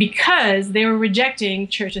 because they were rejecting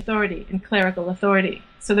church authority and clerical authority.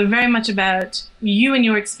 So they're very much about you and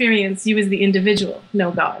your experience, you as the individual,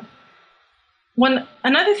 know God.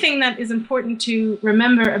 Another thing that is important to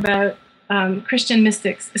remember about Christian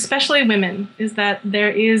mystics, especially women, is that there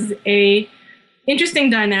is a interesting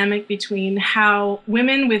dynamic between how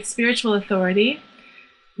women with spiritual authority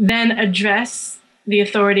then address the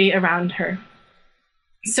authority around her.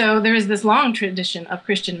 So there is this long tradition of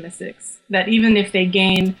Christian mystics that even if they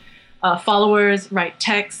gain followers, write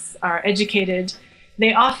texts, are educated,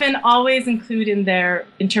 they often always include in their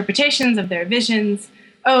interpretations of their visions,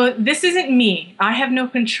 oh, this isn't me. I have no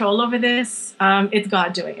control over this. It's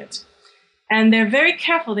God doing it. And they're very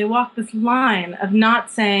careful. They walk this line of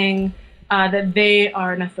not saying that they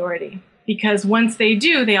are an authority. Because once they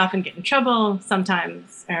do, they often get in trouble,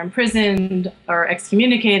 sometimes are imprisoned or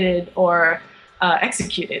excommunicated or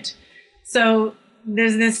executed. So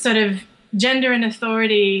there's this sort of gender and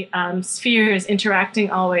authority spheres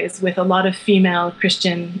interacting always with a lot of female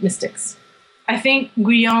Christian mystics. I think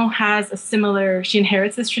Guyon has she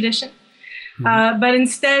inherits this tradition. But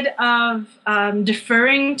instead of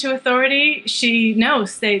deferring to authority, she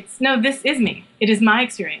states, no, this is me. It is my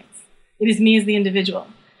experience. It is me as the individual,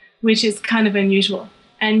 which is kind of unusual.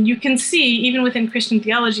 And you can see, even within Christian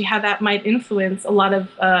theology, how that might influence a lot of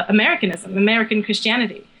Americanism, American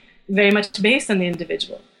Christianity, very much based on the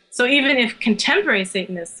individual. So even if contemporary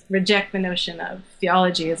Satanists reject the notion of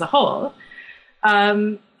theology as a whole,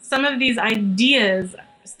 some of these ideas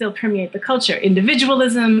still permeate the culture.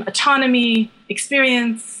 Individualism, autonomy,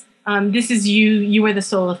 experience. This is you are the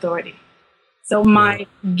sole authority. So my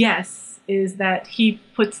guess is that he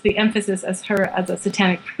puts the emphasis as her as a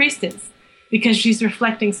satanic priestess because she's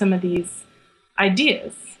reflecting some of these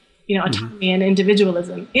ideas, autonomy and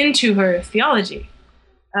individualism into her theology.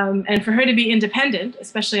 And for her to be independent,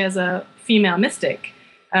 especially as a female mystic,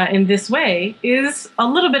 in this way is a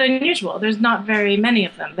little bit unusual. There's not very many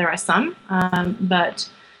of them. There are some, but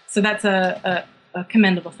so that's a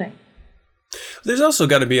commendable thing. There's also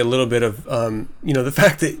got to be a little bit of, the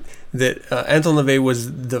fact that Anton LaVey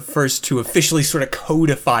was the first to officially sort of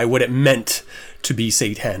codify what it meant to be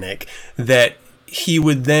satanic, that he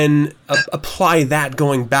would then apply that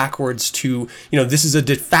going backwards to, this is a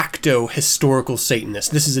de facto historical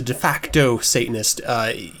Satanist. This is a de facto Satanist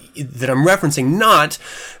that I'm referencing, not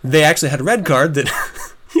they actually had a red card that,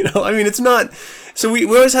 it's not. So we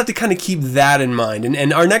always have to kind of keep that in mind.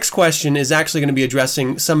 And our next question is actually going to be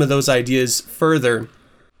addressing some of those ideas further.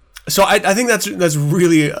 So I think that's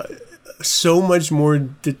really so much more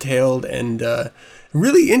detailed and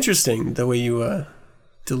really interesting the way you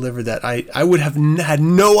delivered that. I would have had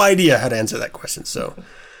no idea how to answer that question. So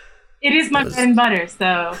it is my bread and butter.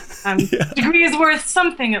 So degree is worth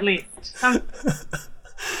something at least. Do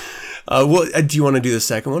you want to do the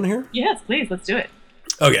second one here? Yes, please. Let's do it.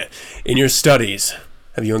 Okay. In your studies,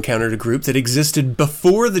 have you encountered a group that existed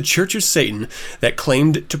before the Church of Satan that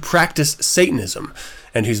claimed to practice Satanism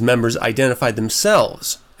and whose members identified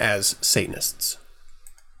themselves as Satanists?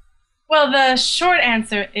 Well, the short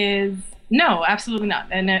answer is no, absolutely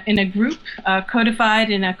not. In a group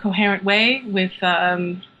codified in a coherent way with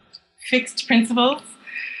fixed principles,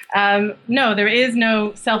 no, there is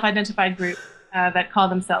no self-identified group that call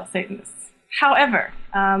themselves Satanists. However,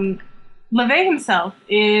 LaVey himself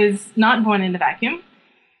is not born in a vacuum.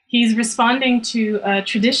 He's responding to a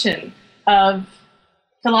tradition of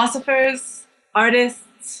philosophers,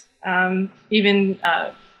 artists, even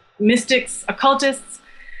mystics, occultists,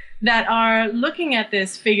 that are looking at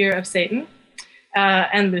this figure of Satan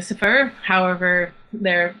and Lucifer, however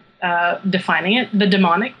they're defining it, the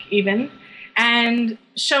demonic even, and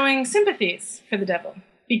showing sympathies for the devil.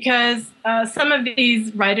 Because some of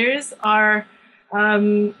these writers are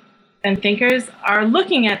and thinkers are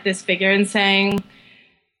looking at this figure and saying,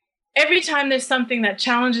 every time there's something that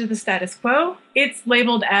challenges the status quo, it's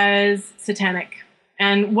labeled as satanic.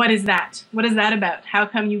 And what is that? What is that about? How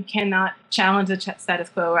come you cannot challenge the status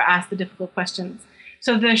quo or ask the difficult questions?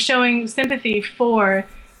 So they're showing sympathy for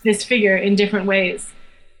this figure in different ways.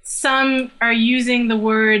 Some are using the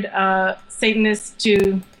word Satanist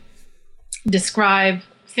to describe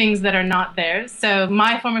things that are not theirs. So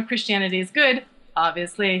my form of Christianity is good,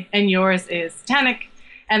 obviously, and yours is satanic.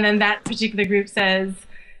 And then that particular group says,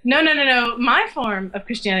 no, my form of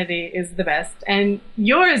Christianity is the best, and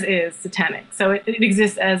yours is satanic. So it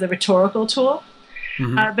exists as a rhetorical tool.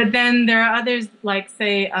 Mm-hmm. But then there are others, like,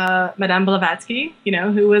 say, Madame Blavatsky,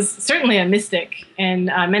 who was certainly a mystic in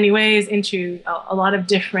many ways, into a lot of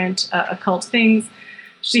different occult things.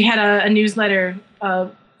 She had a newsletter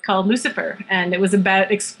called Lucifer, and it was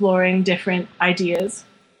about exploring different ideas.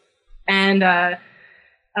 And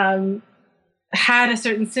had a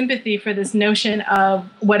certain sympathy for this notion of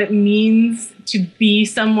what it means to be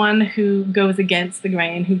someone who goes against the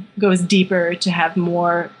grain, who goes deeper, to have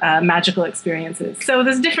more magical experiences. So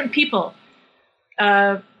there's different people.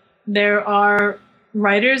 There are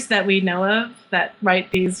writers that we know of that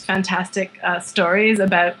write these fantastic stories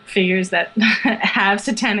about figures that have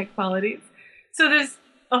satanic qualities. So there's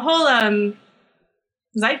a whole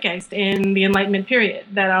zeitgeist in the Enlightenment period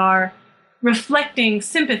that are reflecting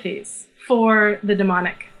sympathies for the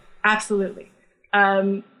demonic. Absolutely.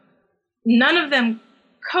 None of them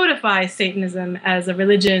codify Satanism as a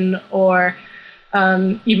religion or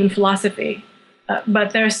even philosophy.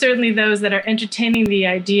 But there are certainly those that are entertaining the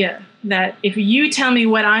idea that if you tell me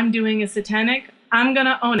what I'm doing is satanic, I'm going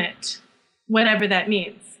to own it, whatever that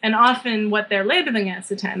means. And often what they're labeling as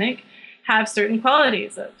satanic have certain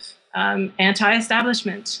qualities of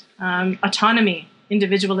anti-establishment, autonomy,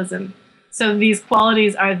 individualism. So these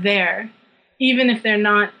qualities are there, even if they're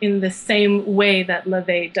not in the same way that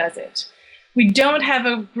LaVey does it. We don't have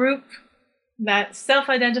a group that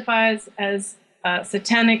self-identifies as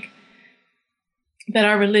satanic that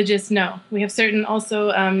are religious, no. We have certain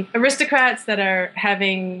also aristocrats that are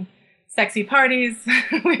having sexy parties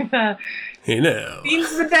with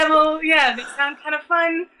themes of the devil. Yeah, they sound kind of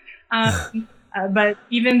fun. But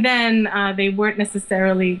even then, they weren't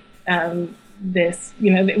necessarily this,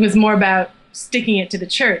 it was more about sticking it to the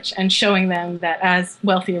church and showing them that as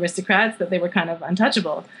wealthy aristocrats that they were kind of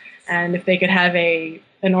untouchable. And if they could have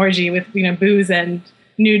an orgy with, booze and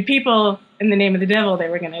nude people in the name of the devil, they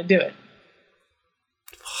were going to do it.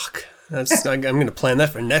 Fuck. I'm going to plan that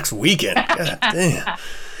for next weekend. God damn.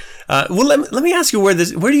 Well, let me ask you where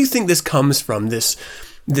do you think this comes from, this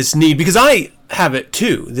need? Because I have it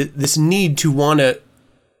too, this need to want to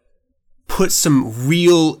put some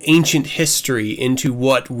real ancient history into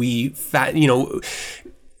what we,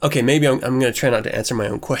 okay, maybe I'm going to try not to answer my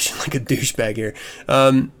own question like a douchebag here.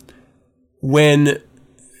 When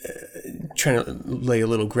trying to lay a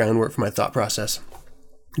little groundwork for my thought process.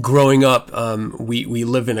 Growing up, we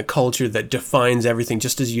live in a culture that defines everything,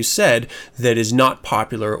 just as you said, that is not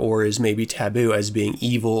popular or is maybe taboo as being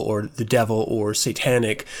evil or the devil or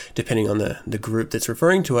satanic, depending on the group that's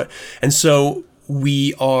referring to it. And so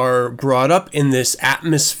we are brought up in this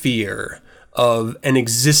atmosphere of an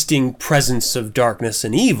existing presence of darkness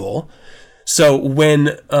and evil. So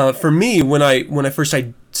for me, when I first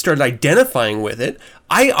started identifying with it,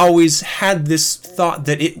 I always had this thought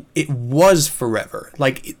that it was forever.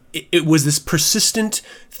 Like it was this persistent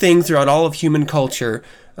thing throughout all of human culture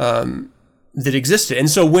that existed. And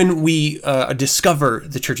so when we discover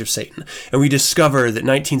the Church of Satan and we discover that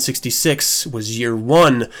 1966 was year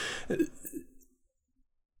one,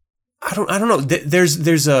 I don't know.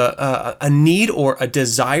 There's a need or a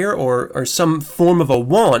desire or some form of a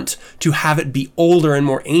want to have it be older and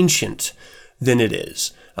more ancient than it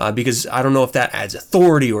is. Because I don't know if that adds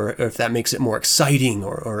authority or if that makes it more exciting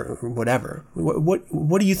or whatever.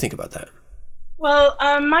 What do you think about that? Well,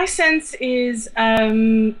 my sense is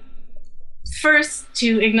first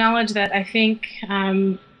to acknowledge that I think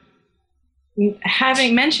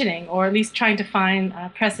mentioning or at least trying to find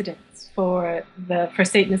precedents for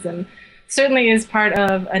Satanism certainly is part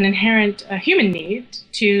of an inherent human need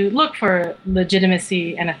to look for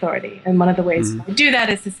legitimacy and authority. And one of the ways we do that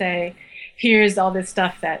is to say, here's all this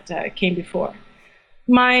stuff that came before.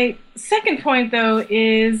 My second point, though,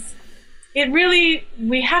 is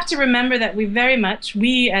we have to remember that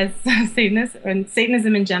we as Satanists, and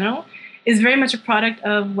Satanism in general, is very much a product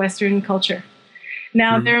of Western culture.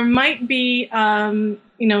 Now, there might be,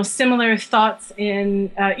 similar thoughts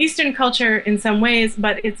in Eastern culture in some ways,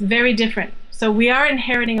 but it's very different. So we are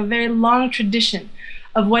inheriting a very long tradition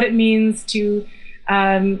of what it means to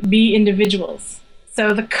be individuals.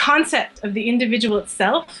 So the concept of the individual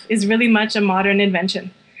itself is really much a modern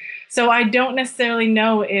invention. So I don't necessarily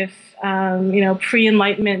know if,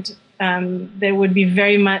 pre-Enlightenment, there would be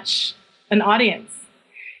very much an audience,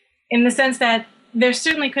 in the sense that there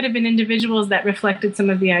certainly could have been individuals that reflected some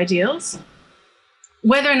of the ideals.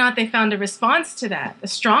 Whether or not they found a response to that, a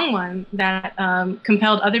strong one that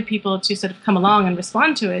compelled other people to sort of come along and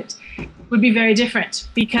respond to it, would be very different,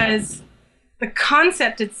 because the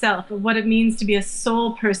concept itself of what it means to be a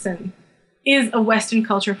soul person is a Western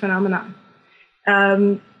culture phenomenon.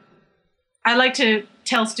 I like to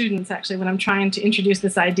tell students, actually, when I'm trying to introduce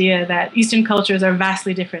this idea, that Eastern cultures are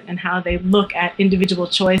vastly different in how they look at individual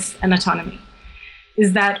choice and autonomy.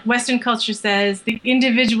 Is that Western culture says the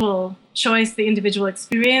individual choice, the individual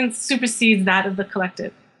experience supersedes that of the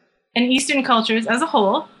collective. And Eastern cultures as a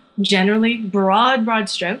whole, generally broad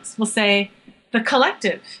strokes, will say the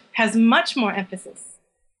collective has much more emphasis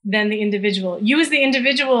than the individual. You as the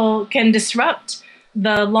individual can disrupt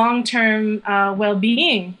the long-term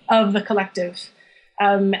well-being of the collective.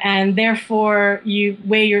 And therefore, you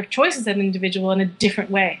weigh your choices as an individual in a different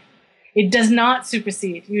way. It does not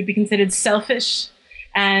supersede. You would be considered selfish,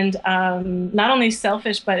 and not only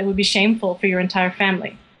selfish, but it would be shameful for your entire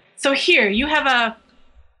family. So here, you have a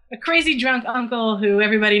crazy drunk uncle who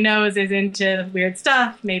everybody knows is into weird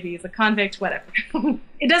stuff. Maybe he's a convict, whatever.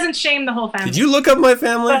 It doesn't shame the whole family. Did you look up my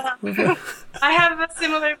family? I have a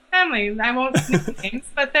similar family. I won't name names,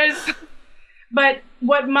 but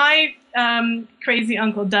what my crazy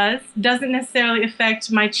uncle doesn't necessarily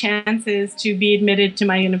affect my chances to be admitted to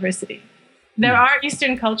my university. There are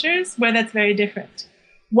Eastern cultures where that's very different.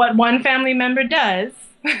 What one family member does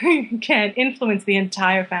can influence the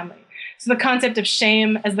entire family. So the concept of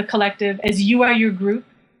shame as the collective, as you are your group,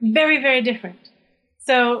 very, very different.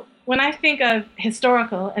 So when I think of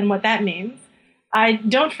historical and what that means, I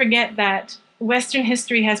don't forget that Western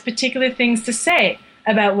history has particular things to say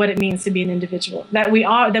about what it means to be an individual, that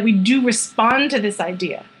we do respond to this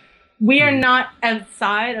idea. We are not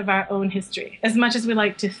outside of our own history, as much as we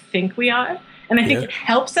like to think we are. And I think it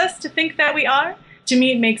helps us to think that we are. To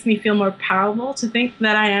me, it makes me feel more powerful to think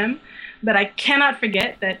that I am. But I cannot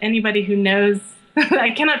forget that anybody who knows,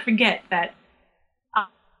 I cannot forget that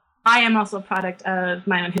I am also a product of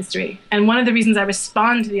my own history. And one of the reasons I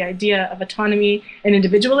respond to the idea of autonomy and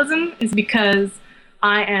individualism is because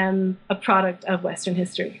I am a product of Western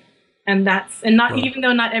history. And even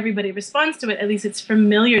though not everybody responds to it, at least it's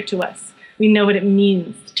familiar to us. We know what it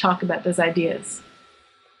means to talk about those ideas.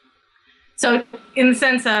 So in the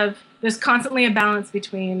sense of there's constantly a balance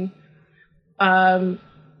between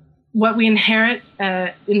what we inherit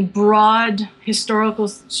in broad historical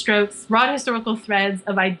strokes, broad historical threads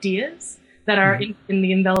of ideas that are in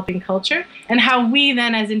the enveloping culture, and how we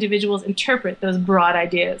then as individuals interpret those broad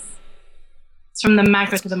ideas. It's from the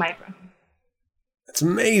macro to the micro. That's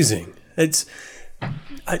amazing.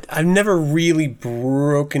 I've never really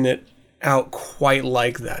broken it out quite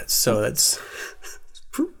like that, so that's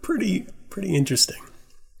pretty interesting.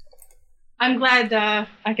 I'm glad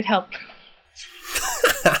I could help.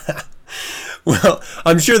 Well,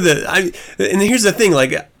 I'm sure and here's the thing,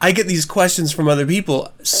 like, I get these questions from other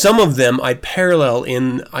people. Some of them I parallel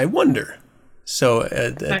in I wonder. So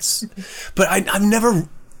that's, but I've never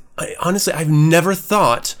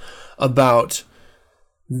thought about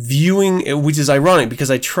viewing, which is ironic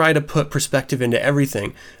because I try to put perspective into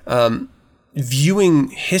everything, viewing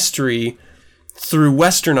history through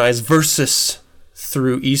Western eyes versus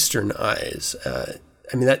through Eastern eyes. I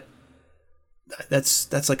mean,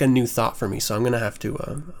 that's like a new thought for me. So I'm gonna have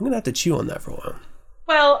to chew on that for a while.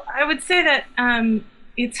 Well, I would say that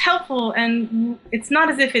it's helpful, and it's not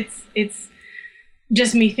as if it's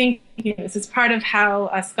just me thinking this. It's part of how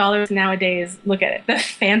scholars nowadays look at it. The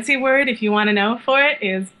fancy word, if you want to know for it,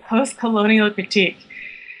 is post-colonial critique,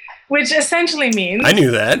 which essentially means... I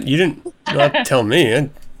knew that. You didn't tell me.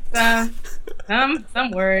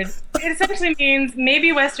 Some word. It essentially means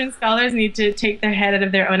maybe Western scholars need to take their head out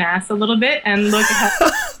of their own ass a little bit and look at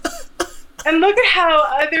how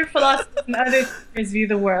other philosophers and other thinkers view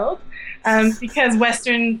the world, because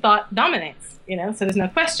Western thought dominates. So there's no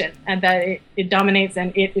question, and that it dominates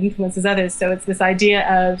and it influences others. So it's this idea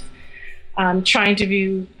of trying to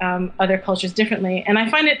view other cultures differently. And I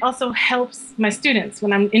find it also helps my students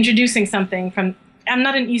when I'm introducing something from... I'm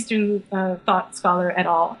not an Eastern thought scholar at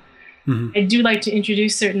all. Mm-hmm. I do like to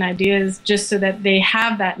introduce certain ideas just so that they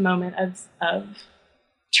have that moment of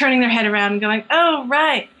turning their head around and going, oh,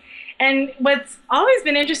 right. And what's always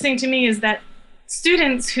been interesting to me is that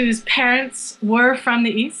students whose parents were from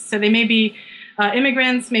the East, so they may be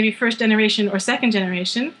immigrants, maybe first generation or second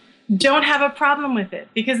generation, don't have a problem with it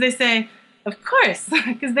because they say, of course,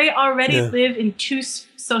 because they already live in two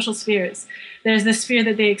social spheres. There's the sphere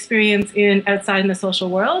that they experience outside in the social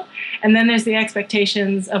world, and then there's the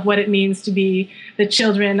expectations of what it means to be the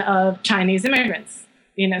children of Chinese immigrants.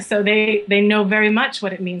 So they know very much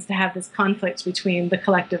what it means to have this conflict between the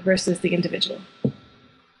collective versus the individual.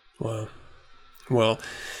 Wow. Well,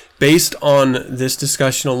 based on this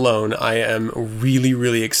discussion alone, I am really,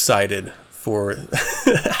 really excited for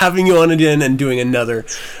having you on again and doing another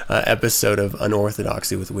episode of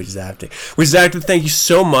Unorthodoxy with Witches Active. Witches Active, thank you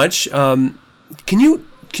so much. Can you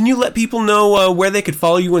let people know where they could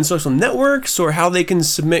follow you on social networks or how they can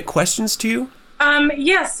submit questions to you?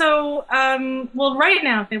 So right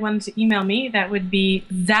now, if they wanted to email me, that would be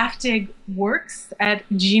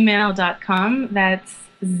zaftigworks@gmail.com. That's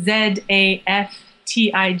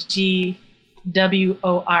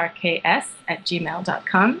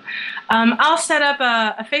ZAFTIGWORKS@gmail.com. I'll set up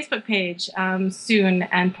a Facebook page soon,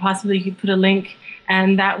 and possibly you could put a link,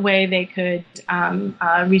 and that way they could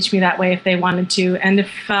reach me that way if they wanted to. And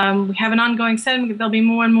if we have an ongoing setting, there'll be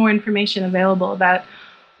more and more information available about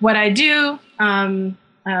what I do,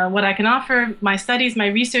 what I can offer, my studies, my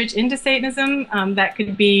research into Satanism, that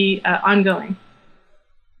could be ongoing.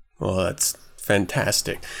 Well, that's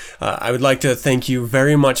fantastic. I would like to thank you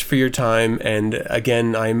very much for your time. And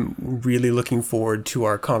again, I'm really looking forward to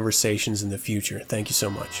our conversations in the future. Thank you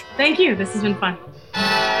so much. Thank you. This has been fun.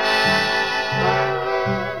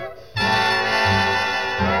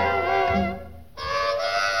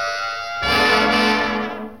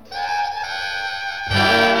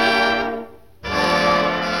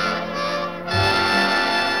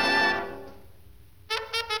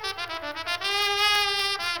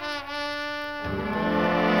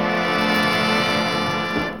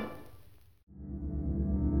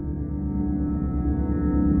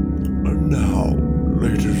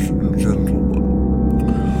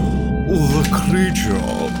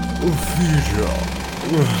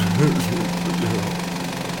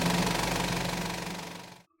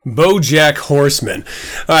 BoJack Horseman.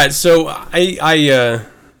 All right, so I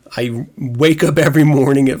wake up every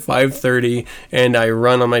morning at 5:30 and I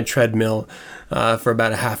run on my treadmill for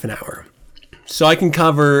about a half an hour. So I can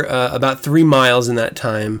cover about 3 miles in that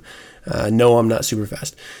time. No, I'm not super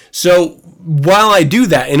fast. So while I do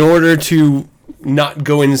that, in order to not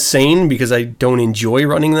go insane, because I don't enjoy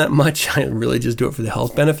running that much, I really just do it for the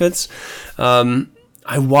health benefits,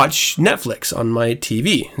 I watch Netflix on my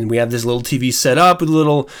TV. And we have this little TV set up with a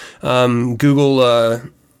little Google,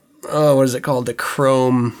 what is it called? The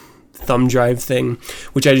Chrome thumb drive thing,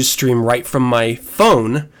 which I just stream right from my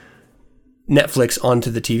phone, Netflix, onto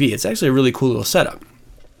the TV. It's actually a really cool little setup.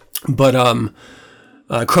 But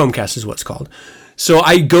Chromecast is what's called. So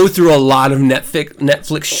I go through a lot of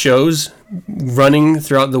Netflix shows running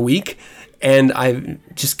throughout the week, and I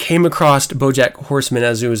just came across BoJack Horseman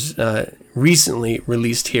as it was recently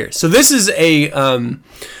released here. So this is a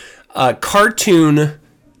cartoon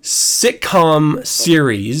sitcom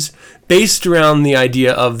series based around the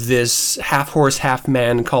idea of this half horse, half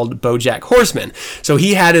man called BoJack Horseman. So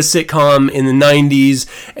he had a sitcom in the 90s,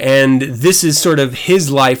 and this is sort of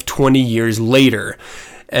his life 20 years later.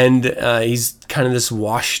 And he's kind of this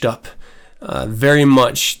washed up, very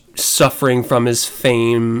much suffering from his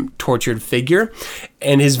fame, tortured figure.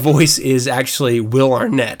 And his voice is actually Will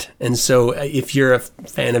Arnett. And so if you're a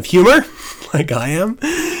fan of humor, like I am,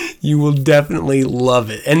 you will definitely love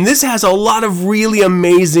it. And this has a lot of really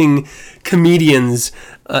amazing comedians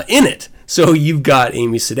in it. So you've got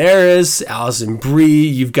Amy Sedaris, Alison Brie,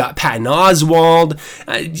 you've got Patton Oswalt,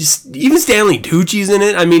 just even Stanley Tucci's in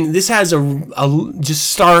it. I mean, this has a just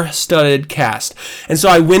star-studded cast. And so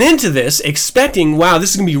I went into this expecting, wow,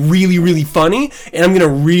 this is going to be really, really funny, and I'm going to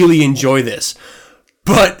really enjoy this.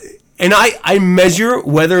 And I measure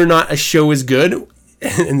whether or not a show is good,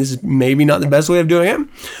 and this is maybe not the best way of doing it,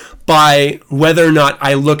 by whether or not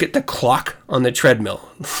I look at the clock on the treadmill,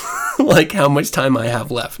 like how much time I have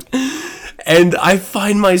left. And I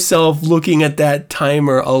find myself looking at that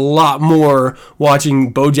timer a lot more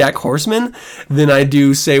watching BoJack Horseman than I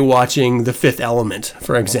do, say, watching The Fifth Element,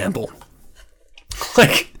 for example.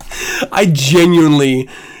 Like, I genuinely,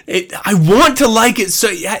 I want to like it. So,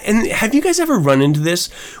 and have you guys ever run into this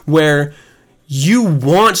where you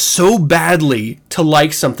want so badly to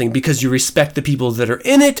like something because you respect the people that are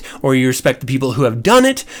in it, or you respect the people who have done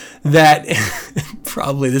it, that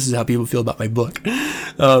probably this is how people feel about my book,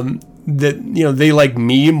 that, you know, they like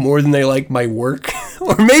me more than they like my work,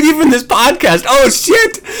 or maybe even this podcast. Oh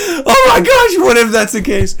shit! Oh my gosh! What if that's the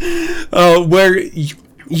case? Where you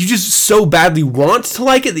just so badly want to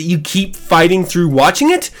like it that you keep fighting through watching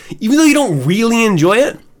it, even though you don't really enjoy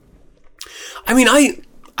it. I mean,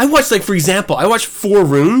 I watched, like, for example, I watched 4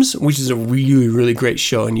 Rooms, which is a really, really great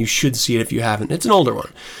show, and you should see it if you haven't. It's an older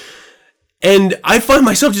one. And I find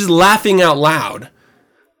myself just laughing out loud.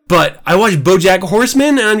 But I watched BoJack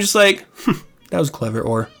Horseman, and I'm just like, that was clever,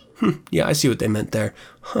 or, yeah, I see what they meant there.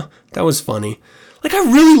 That was funny. Like,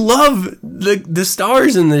 I really love the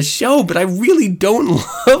stars in this show, but I really don't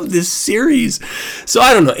love this series. So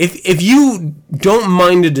I don't know. If you don't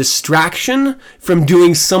mind a distraction from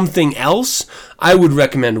doing something else, I would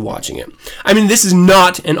recommend watching it. I mean, this is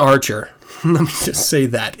not an Archer. Let me just say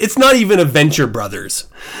that. It's not even a Venture Brothers.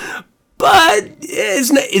 But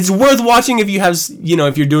it's worth watching if you have, you know,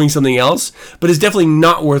 if you're doing something else. But it's definitely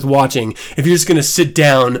not worth watching if you're just going to sit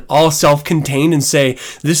down all self-contained and say,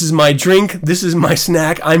 this is my drink, this is my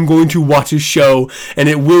snack, I'm going to watch a show, and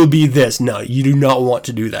it will be this. No, you do not want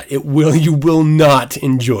to do that. You will not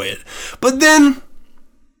enjoy it. But then,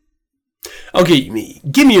 okay,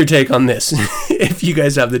 give me your take on this, if you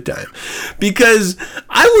guys have the time. Because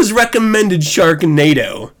I was recommended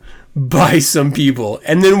Sharknado by some people,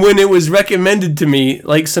 and then when it was recommended to me,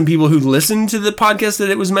 like, some people who listened to the podcast that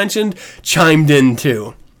it was mentioned chimed in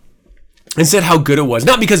too and said how good it was,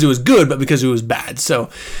 not because it was good, but because it was bad. So,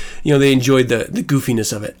 you know, they enjoyed the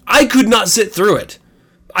goofiness of it. I could not sit through it.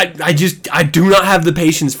 I do not have the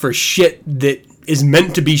patience for shit that is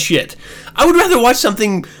meant to be shit. I would rather watch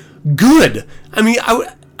something good. I mean,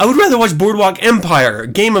 I would rather watch Boardwalk Empire,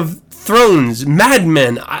 Game of Thrones, Mad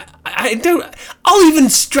Men. I'll even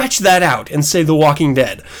stretch that out and say The Walking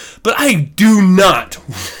Dead. But I do not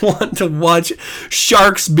want to watch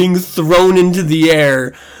sharks being thrown into the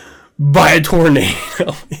air by a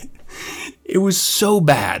tornado. It was so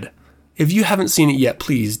bad. If you haven't seen it yet,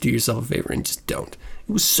 please do yourself a favor and just don't.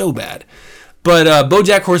 It was so bad. But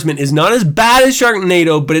BoJack Horseman is not as bad as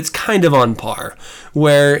Sharknado, but it's kind of on par.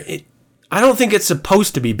 Where I don't think it's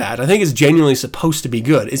supposed to be bad. I think it's genuinely supposed to be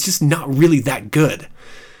good. It's just not really that good.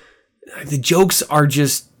 The jokes are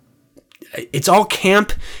just, it's all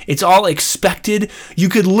camp. It's all expected. You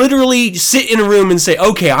could literally sit in a room and say,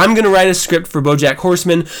 okay, I'm going to write a script for BoJack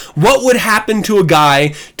Horseman. What would happen to a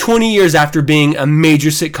guy 20 years after being a major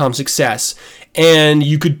sitcom success? And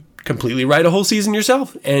you could completely write a whole season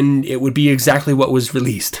yourself, and it would be exactly what was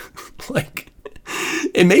released. Like,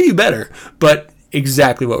 it may be better, but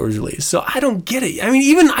exactly what was released. So I don't get it. I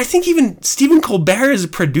mean, I think even Stephen Colbert is a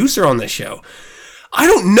producer on this show. I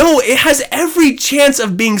don't know. It has every chance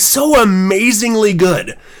of being so amazingly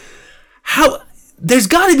good. How... There's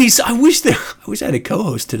got to be... I wish I had a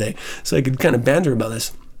co-host today so I could kind of banter about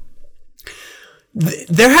this.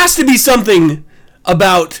 There has to be something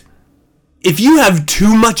about if you have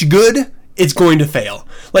too much good, it's going to fail.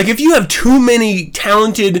 Like if you have too many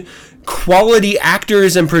talented, quality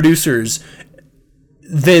actors and producers,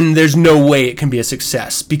 then there's no way it can be a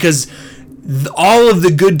success because all of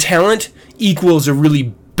the good talent equals a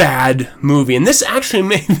really bad movie. And this actually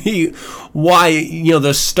may be why,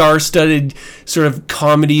 the star-studded sort of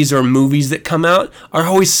comedies or movies that come out are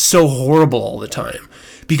always so horrible all the time.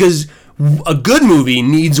 Because a good movie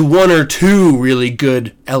needs one or two really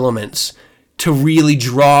good elements to really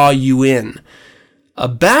draw you in. A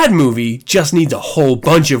bad movie just needs a whole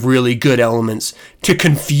bunch of really good elements to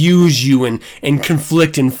confuse you and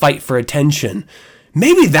conflict and fight for attention.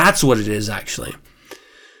 Maybe that's what it is, actually.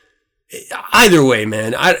 Either way,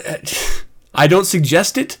 man, I don't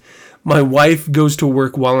suggest it. My wife goes to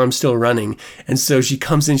work while I'm still running, and so she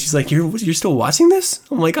comes in, she's like, you're still watching this?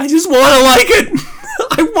 I'm like, I just want to like it.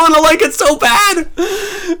 I want to like it so bad.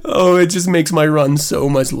 Oh, it just makes my run so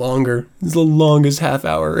much longer. It's the longest half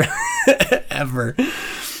hour ever.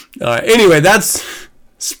 Anyway, that's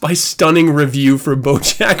my stunning review for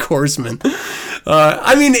BoJack Horseman.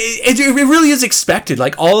 I mean, it really is expected.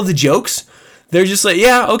 Like, all of the jokes, they're just like,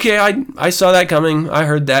 yeah, okay, I saw that coming. I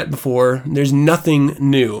heard that before. There's nothing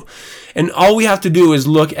new. And all we have to do is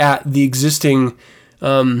look at the existing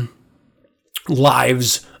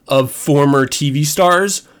lives of former TV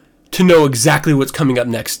stars to know exactly what's coming up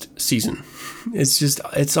next season.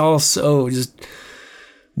 It's all so just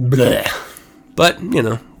bleh. But,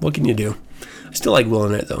 what can you do? I still like Will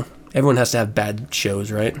Arnett, though. Everyone has to have bad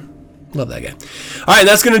shows, right? Love that guy. All right,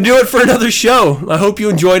 that's going to do it for another show. I hope you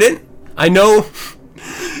enjoyed it. I know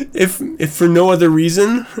if for no other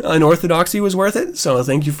reason, Unorthodoxy was worth it. So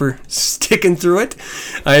thank you for sticking through it.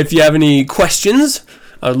 If you have any questions,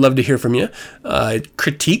 I would love to hear from you.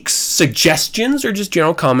 Critiques, suggestions, or just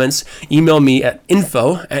general comments, email me at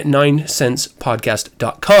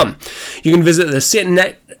info@9centspodcast.com. You can visit the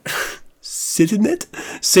SatanNet,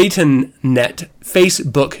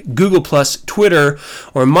 Facebook, Google+, Twitter,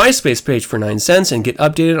 or MySpace page for 9 cents and get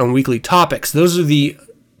updated on weekly topics. Those are the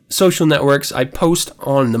social networks I post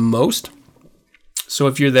on the most. So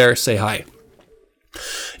if you're there, say hi.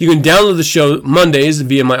 You can download the show Mondays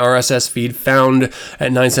via my RSS feed found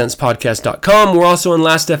at 9centspodcast.com. We're also on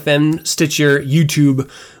Last.fm, Stitcher, YouTube.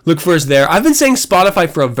 Look for us there. I've been saying Spotify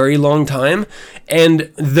for a very long time,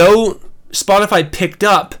 and though Spotify picked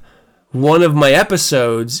up one of my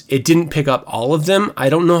episodes, it didn't pick up all of them. I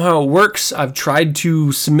don't know how it works. I've tried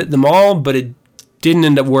to submit them all, but it didn't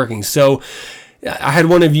end up working. So I had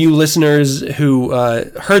one of you listeners who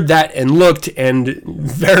heard that and looked and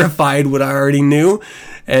verified what I already knew.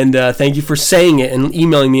 And thank you for saying it and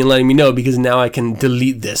emailing me and letting me know, because now I can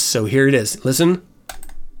delete this. So here it is. Listen.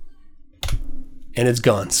 And it's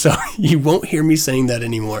gone. So you won't hear me saying that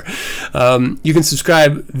anymore. You can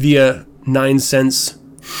subscribe via 9 cents.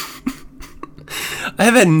 I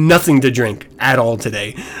have had nothing to drink at all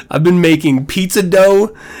today. I've been making pizza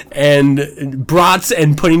dough and brats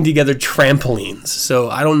and putting together trampolines. So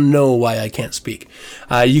I don't know why I can't speak.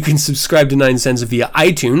 You can subscribe to 9 cents via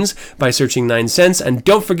iTunes by searching 9 cents. And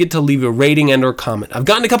don't forget to leave a rating and or comment. I've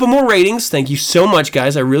gotten a couple more ratings. Thank you so much,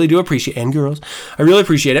 guys. I really do appreciate it. And girls, I really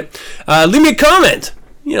appreciate it. Leave me a comment.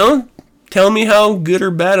 Tell me how good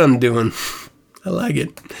or bad I'm doing. I like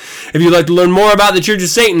it. If you'd like to learn more about the Church of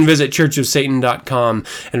Satan, visit churchofsatan.com.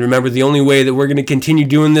 And remember, the only way that we're going to continue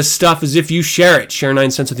doing this stuff is if you share it. Share 9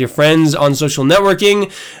 cents with your friends on social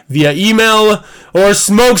networking, via email, or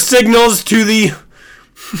smoke signals to the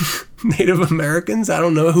Native Americans. I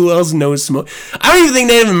don't know who else knows smoke. I don't even think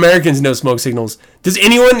Native Americans know smoke signals. Can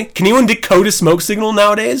anyone decode a smoke signal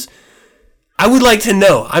nowadays? I would like to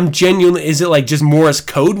know. I'm genuinely, is it like just Morse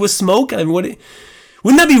code with smoke? I mean,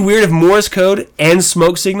 wouldn't that be weird if Morse code and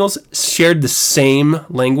smoke signals shared the same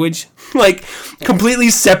language? Like, completely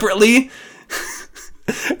separately?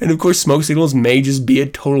 And of course, smoke signals may just be a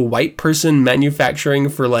total white person manufacturing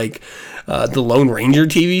for, like, the Lone Ranger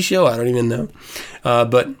TV show. I don't even know.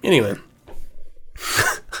 But anyway.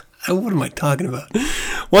 What am I talking about?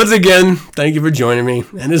 Once again, thank you for joining me.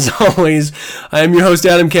 And as always, I am your host,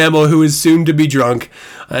 Adam Campbell, who is soon to be drunk.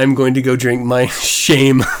 I am going to go drink my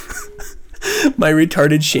shame my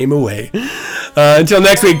retarded shame away. Until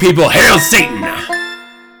next week, people, hail Satan!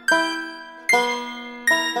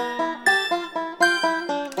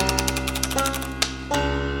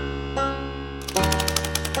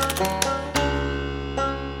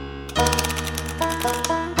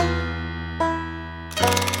 you.